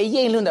bên một cái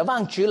yên luôn để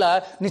vang chữ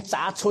là ni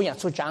trả số nhà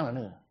số trang là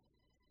nữa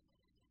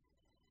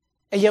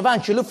giờ vang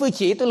chữ lúc phi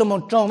chỉ tôi là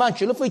một trong vang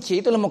chữ lúc phi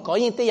chỉ tôi là một cái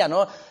yên tây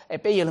nó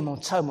bây giờ là một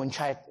chơi một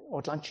chơi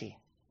một lăng chỉ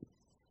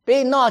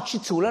bây nó chỉ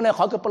chủ lên này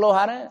khỏi cái polo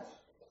ha đấy,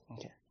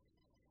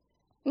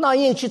 nó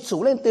yên chỉ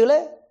chủ lên từ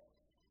đấy,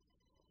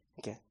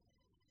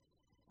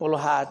 polo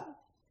ha,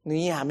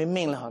 người hà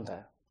mình là hoàn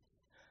toàn,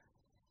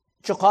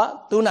 cho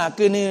khó tu nào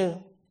cứ như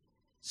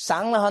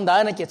sáng là hoàn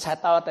toàn này chỉ chạy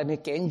tàu tại này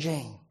kiến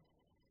trình,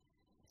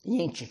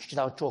 yên chỉ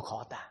tàu chỗ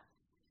khó ta,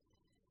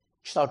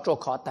 chỉ tàu chỗ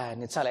khó ta,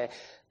 này sao lại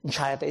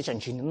chạy tới chân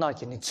chính nói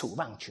chỉ này chủ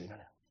bằng chữ nữa,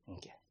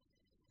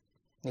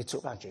 này chủ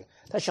bằng chữ,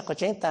 ta sẽ có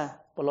chuyện ta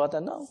polo ta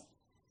nó.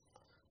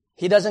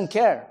 He doesn't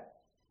care.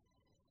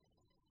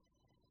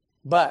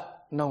 But,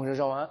 nông rồi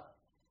rồi á.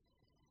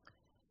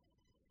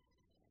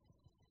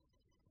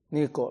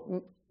 Nhi cổ,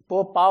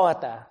 bố bao hả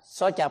ta,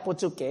 so chả bố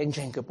chú kén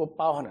trên cái bố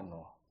bao hả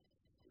nó.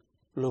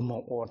 Lưu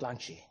mong ô lãng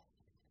chỉ.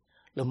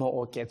 Lưu mong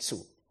ô kết xu,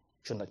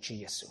 cho nó Chúa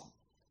Giêsu.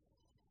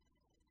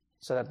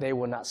 So that they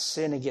will not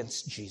sin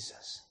against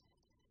Jesus.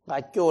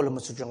 Ngài kêu là một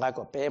sự ngài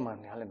có bé mà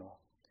ngài lên nó.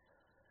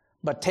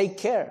 But take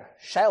care,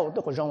 sai ô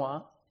tôi có rong á.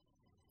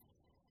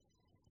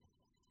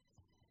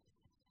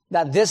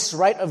 That this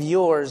right of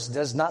yours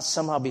does not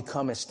somehow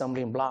become a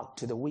stumbling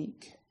block to the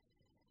weak.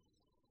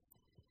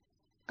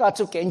 Các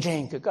chú kén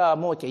chênh cái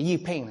mua cái y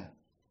phênh nè.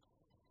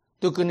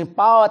 Tôi cứ nên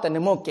bao tại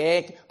nên mua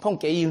cái phong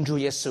cái y Chúa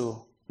Giêsu,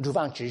 Chúa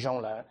vang chỉ rong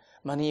là,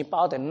 mà nên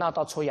bao tại nào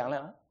tao cho yang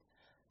là,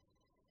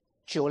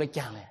 chiều lại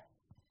giang này,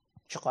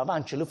 cho cả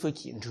vang chỉ lúc phải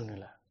kiện Chúa nữa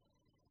là.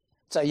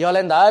 Tại giờ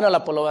lên đó nó là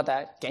bộ lộ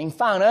tại kén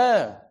phang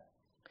nữa,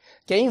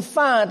 kén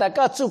phang tại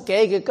các chú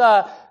cái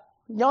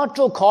nhớ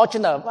chỗ khó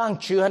trên là vang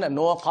chữ hay là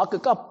nó khó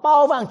cái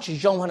bao vang chữ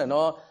rong hay là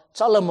nó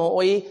cho là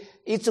một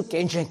ít chút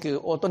kiến trên cứ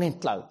ô tô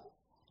nên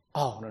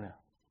tàu nữa nè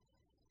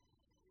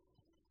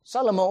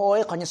sao là một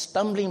ôi còn như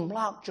stumbling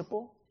block cho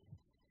bố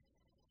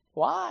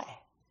why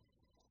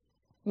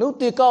nếu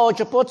tôi có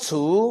cho bố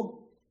chủ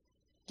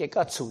cái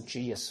có chủ Chúa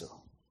Giêsu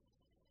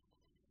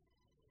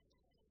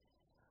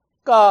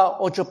có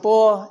ô cho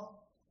bố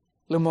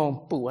là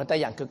một bùa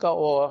tại dạng cứ có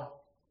ô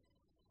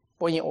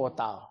bố những ô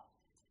tàu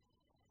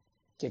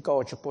cái có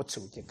ô cho bố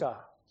chủ cái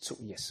có chủ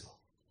Giêsu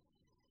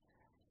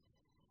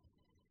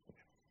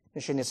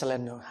nên xin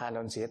Israel hà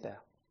non gì đó.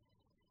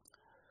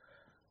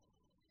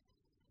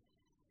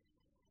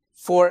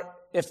 For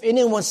if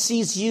anyone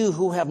sees you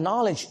who have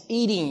knowledge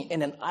eating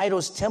in an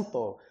idol's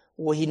temple,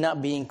 will he not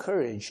be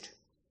encouraged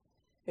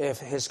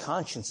if his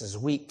conscience is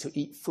weak to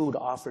eat food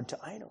offered to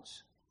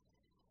idols?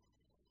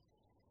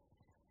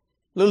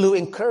 Lulu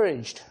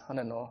encouraged, I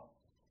don't know.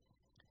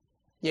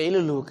 Vậy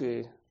Lulu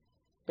cứ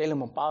bây giờ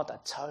một bao ta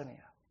chơi này.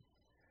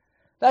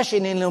 Đó là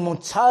nên Lulu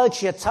chơi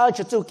cho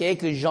chú cái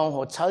cứ rong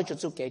hồ chơi cho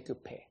chú cái cứ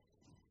phê.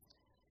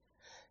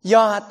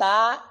 Do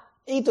ta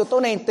ít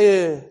tụi này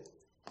từ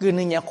cứ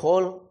nên nhà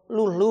khổ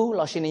Lulu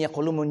là xin nhà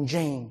khổ Lulu muốn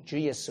Chúa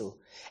Giêsu.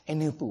 Anh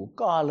nếu bù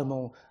có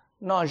Lulu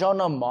nó do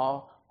nó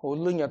mò hồ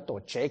Lulu nhà tổ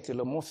chế cứ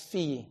Lulu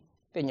phi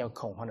để nhà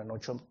khổng hoặc là nó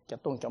chôm cho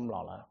tôn chôm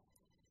lọ là.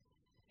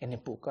 Anh nếu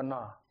bù có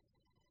nó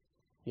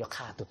ยกข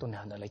าตัวตัว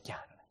นั้นอะไรกั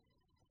น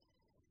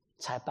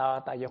ชายต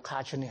ายกขา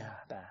ชนิด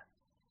แต่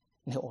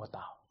เนื้อโอต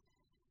าว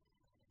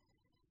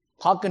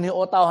พอกันเนื้อโอ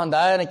ตาวหันไ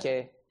ด้นะเก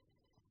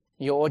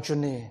ยโอจุ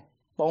นี่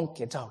ป้องเก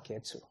จ้าเก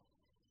จู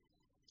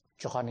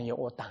จุขอนี่ยโ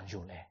อตังอ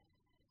ยู่เลย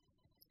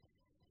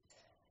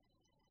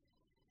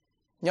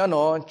ย้อนหน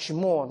อชิ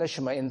มัวได้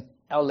ชิมา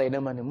เอาเลยเดิ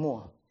มมันมัว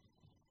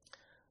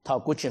ถ้า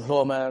กูจินรั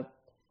วมา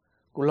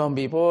กูลอง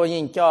บีบ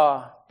ยิ่งจ่อ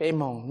ไป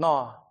มองนอ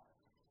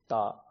ต่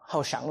อเขา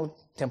สั่ง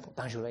thêm một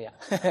tăng số đấy ạ,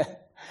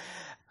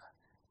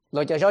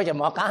 rồi cho số cho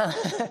mỏ cá,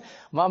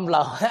 mắm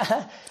lẩu,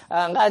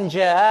 anh chị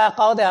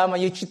có thể mà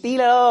yêu tí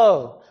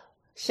đâu,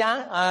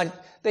 sáng,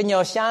 từ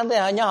nhiều sáng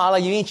tới nhỏ họ là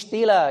yêu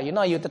tí là, you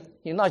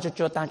know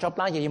cho tăng cho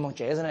plan gì mong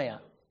chế thế này ạ,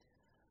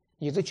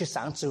 yêu tới chỉ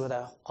sáng trưa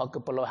đó, họ cứ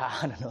bỏ lỡ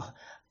hà nữa,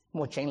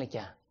 một chuyện là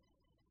chả,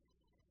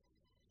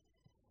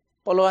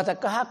 bỏ lỡ ta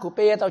có hát của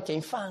bé tao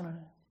chỉnh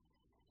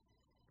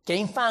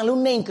phang lúc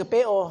nên của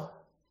bé ô.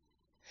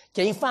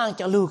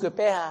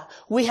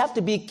 We have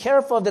to be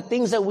careful of the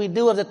things that we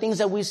do, of the things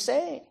that we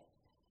say.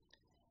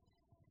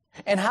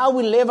 And how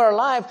we live our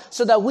life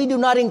so that we do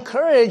not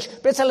encourage.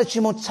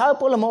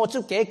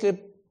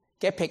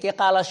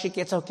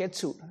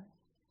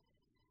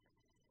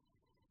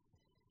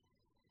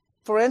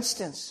 For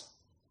instance,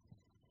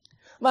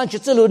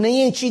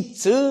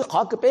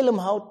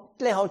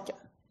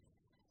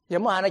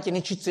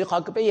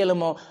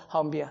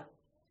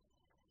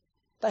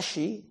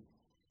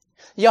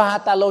 do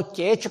ta lo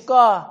chế cho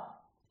có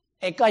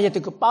cái gì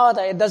tụi cái bao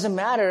ta it doesn't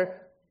matter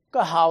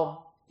có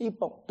hào ít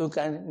bọc tụi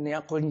cái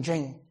này con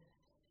tranh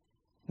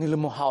ni là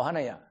một hào hả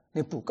này à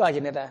ni bù cái gì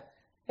này ta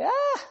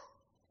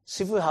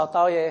sư phụ hào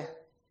tao vậy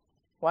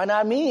why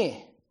not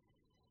me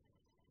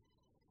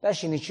đó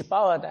là ni chỉ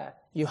bao ta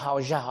yêu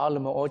hào ra hào là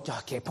một ô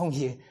cho cái phong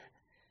gì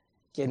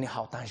cái ni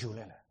hào tăng du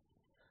lên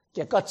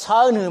cái có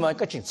chơi nữa mà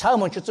cái chuyện chơi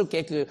mà chút chút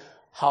cái cứ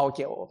hào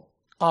cái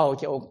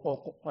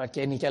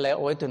cái này cái này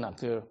ôi tôi nói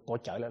cứ có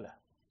chơi là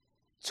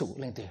chủ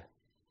lên từ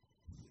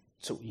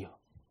chủ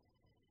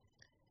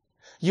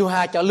yêu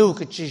hai cho lưu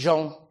cái chỉ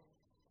rong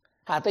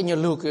hai tới nhiều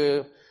lưu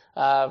cái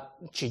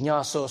chỉ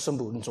nhau số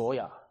bốn chỗ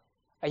ya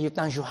ai yêu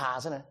tăng yêu hà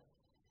thế này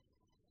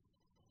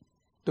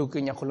tôi cứ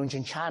nhà khôn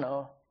chân cha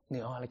nữa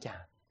nữa là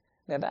chả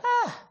này đó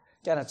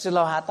cho nên chỉ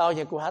lo hà tao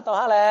vậy của hà tao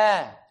hà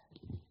lẽ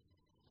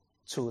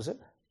chủ chứ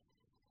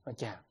mà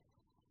chả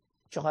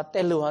cho họ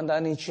tên lưu hắn đã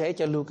nên chế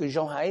cho lưu cái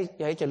rong hải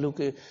hay cho lưu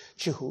cái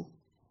chữ hú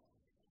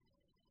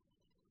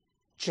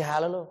chữ hà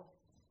luôn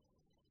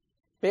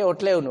bé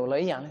ốt leo nữa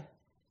lấy dạng này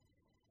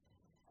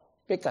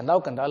bé cần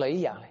đâu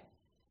lấy dạng này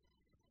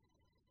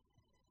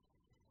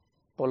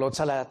bộ lô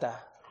cha là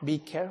ta be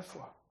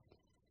careful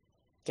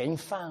cảnh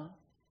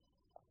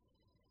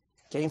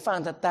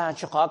phang ta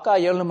cho họ cái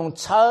yêu là một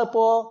chớ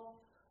po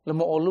là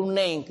một olu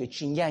nên cái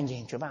chính gian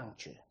gì cho bằng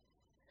chữ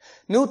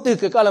nếu từ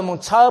cái là một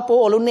chớ po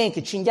olu nên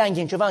cái chính gian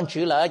gì cho bằng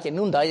chữ là cái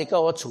nung đấy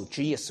cái ở chủ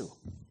Chúa Giêsu.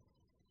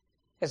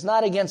 It's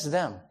not against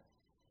them,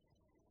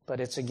 but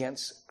it's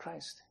against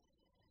Christ.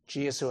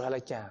 Chúa Giêsu hay là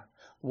cha,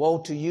 woe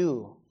to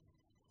you.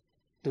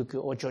 Từ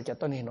cái ô cho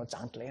tôi nên nó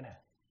chẳng lẽ này.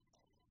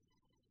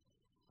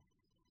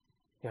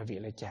 Giờ vì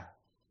là cha,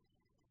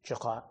 cho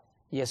họ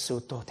Giêsu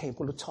tổ thêm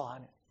của lúc cho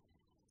này.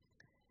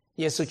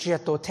 Giêsu chỉ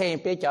tổ thêm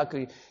bé cho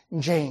cái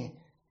gen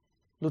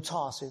lúc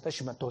cho sự, đó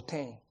là tổ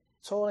thêm,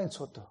 cho lên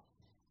cho tôi.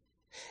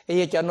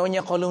 Ấy cho nó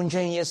nhà khổ luôn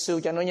gen Giêsu,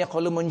 cho nó nhà khổ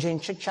luôn gen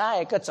chắc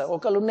chắn cái chỗ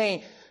cái lúc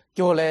này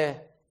cho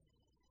là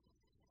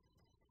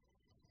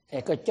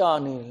cái cho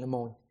này là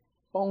một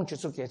bông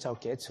cho cái cháu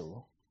cái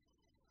chủ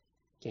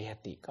cái hạt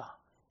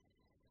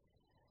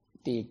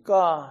tỷ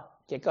có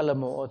cái là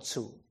một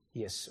chủ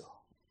Giêsu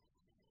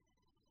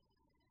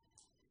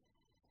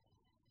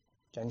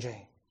chẳng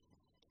vậy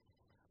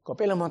có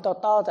biết là một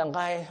tao tàng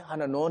gai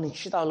hắn nó ni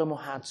chỉ tao là một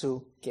hạt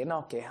chú kế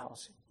nó kế hảo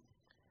gì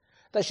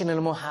ta xin là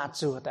một hạt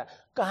chú ta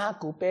cả hạt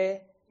cú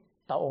bé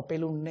tao ô bé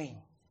luôn nè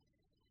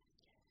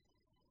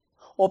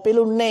ô bé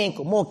luôn nè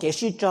của một cái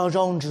sự trao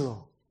rong chú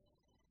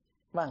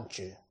vang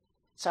chữ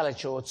sao lại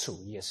cho chủ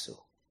Giêsu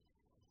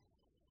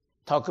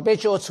thọ cứ bé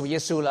cho chủ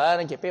Giêsu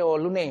là cái bé ô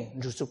luôn nè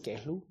chú chú kế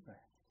luôn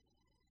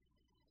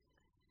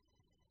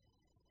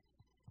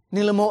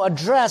nên là một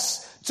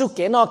address chú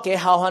kế nó kế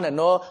hào hắn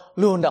nó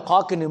luôn đã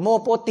có cái nửa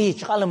một bố tì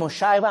chắc là một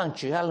sai vang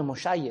chữ hay là một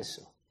sai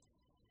Giêsu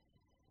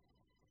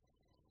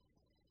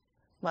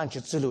vang chữ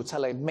chú lưu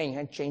lại mình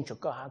hay change cho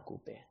cả hai cụ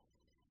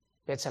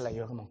bé sẽ lại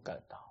có một cái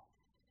đó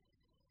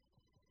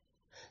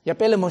giờ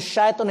bé là một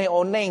sai tôi này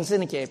ổn định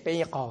xin cái bé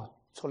ya có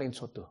số lên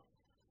số tu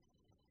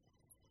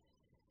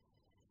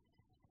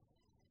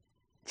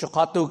cho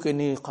cả tu cái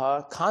này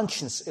có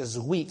conscience is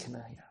weak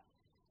này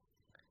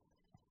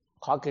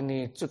khó cái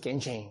này chú kiến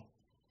trình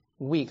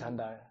weak hắn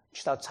đó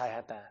chỉ tao chạy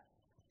hết ta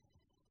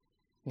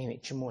nên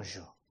chỉ mua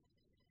rồi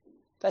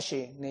ta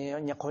chỉ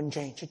nên nhà con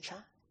trình chứ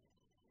cha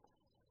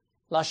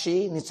là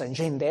chỉ nên chân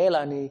trình đấy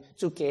là nên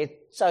chú kế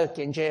sao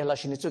kiến trình là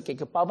chỉ nên chú kế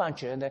cái bảo ban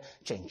chuyện đấy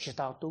chân chỉ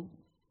tao tu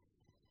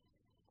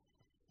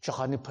cho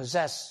họ nên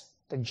possess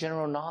the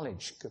general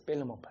knowledge cái bên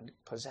là một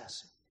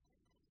possess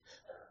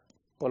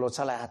Paulo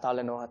trả lại tao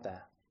lên nói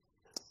ta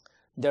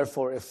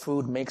therefore if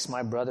food makes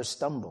my brother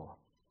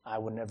stumble I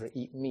will never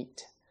eat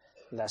meat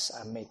lest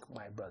I make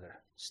my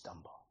brother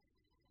stumble.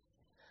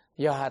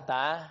 Yo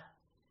hata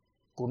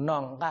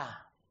kunong ka.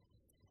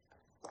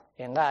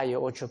 Enga yo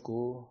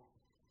ochoku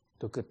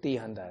tu keti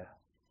handa.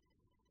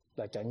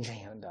 La chân chân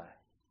handa.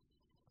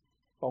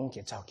 Bong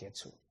ke chao ke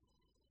chu.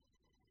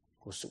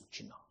 Ku su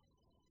chino.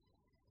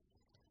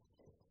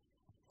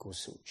 Ku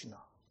su chino.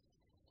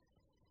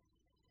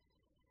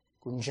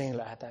 Kun chân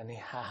la hata ni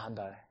ha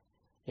handa.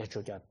 Ya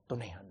chu ja tu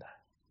nei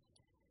handa.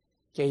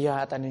 Cái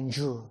ya ta nên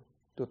chú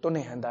tụi tôi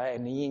này hành đại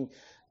này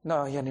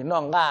nó hiện nay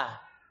nó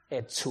ngã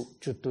ở chủ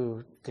chủ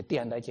tụi cái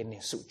tiền đại cái này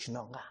chủ chỉ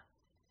nó ngã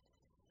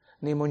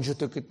nên muốn chủ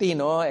tụi cái tiền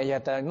nó ya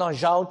ta nó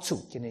rau chủ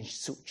cái này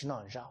chủ chỉ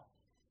nó rau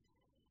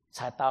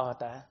sai tao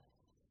ta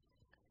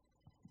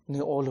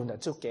nếu ô luôn đã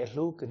chủ cái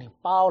lú cái này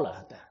bao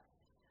là ta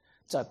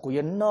giờ cô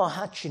yên nó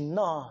hát chín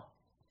nó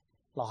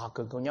là họ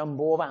cứ nhau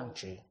mua vàng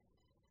chỉ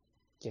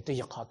cái tôi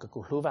học họ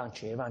cứ lú vàng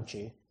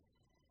chỉ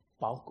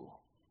bao cụ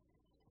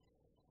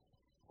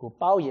cụ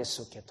bao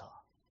Giêsu cái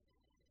đó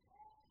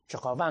cho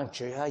họ vang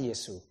chơi ha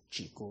Giêsu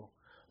chỉ cụ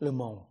lưu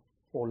mong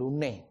ô lưu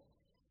nè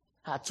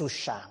ha chú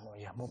sáng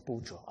rồi ya muốn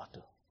bù cho ở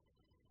đó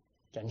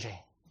chân chân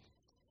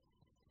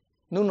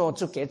nếu nó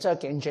chú kế cho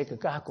kiến chế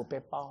cái cụ bé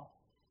bao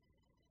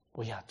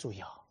不要注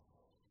要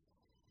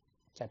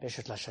在别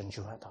说了神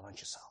主啊他们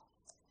去扫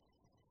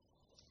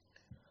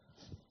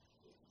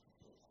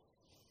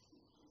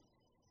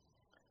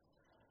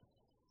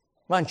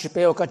万去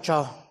别有个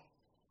招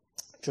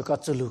就个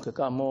自路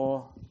个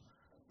么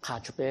卡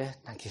就别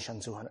那个神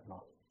主啊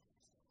喏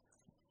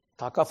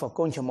他个佛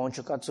公就忙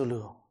就个自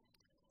路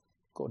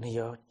个你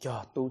要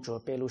叫都做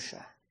别路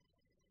啥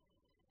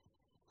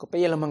个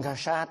别了门看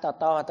啥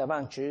到的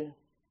万去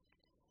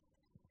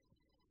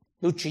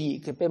lúc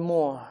chỉ cái bé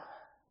mua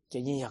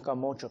cái gì cái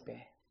mua cho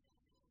bé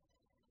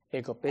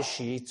cái bé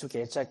sĩ chú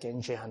cái cha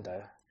cái gì hắn đó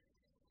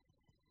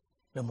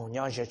là một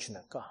nhau giờ chuyện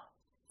đó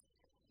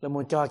là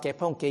một cho cái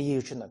phong cái gì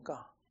chuyện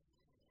đó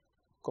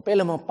cái bé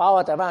là một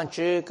bao tại vang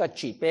chứ cái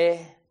chỉ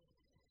bé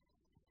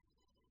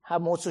ha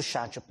mua chút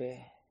sáng cho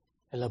bé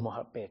là một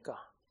hộp bé cả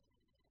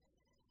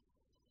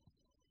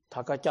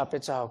thà cái cho bé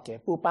cho cái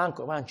bu ban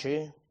của vang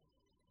chứ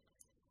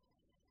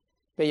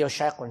bé yêu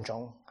sai quan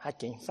trọng ha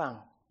kinh phang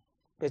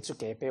bé chú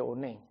kế bé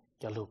ổn định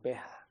cho lưu bé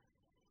hà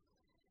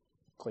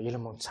có ý là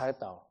một trái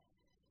tàu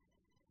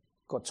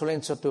có chú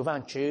lên cho tôi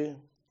vang chứ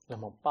là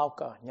một bao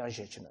cả nhau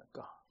dễ cho nó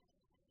cả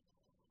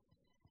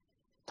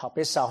thọ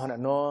bé sau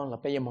hơn nó là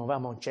bé một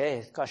vang một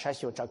chế có sai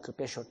số cho cứ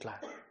bé sốt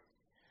lại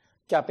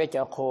cho bé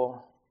cho khô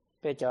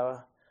bé cho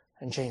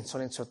anh chị chú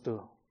lên cho tôi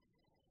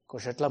có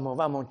rất là một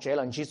vang một chế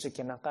là chỉ chú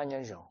cái nó cá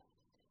nhân rồi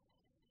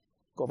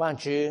có vang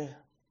chứ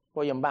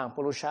có dùng bảng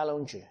bố xa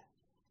luôn chứ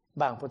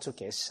bảng bố chú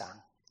kế sáng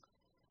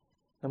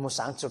那么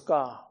上这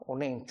个我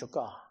能这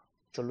个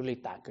就努力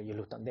打个一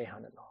路当地行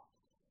的咯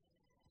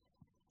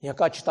也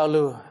个知道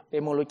路被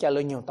莫路家路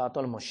用到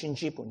了么新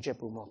基本这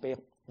部么被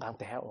让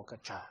得我个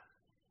找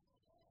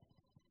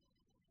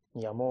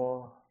要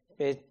么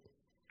被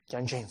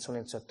讲真从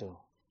来这都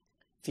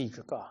非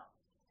这个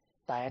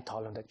大家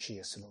讨论的企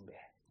业是弄的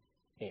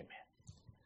Amen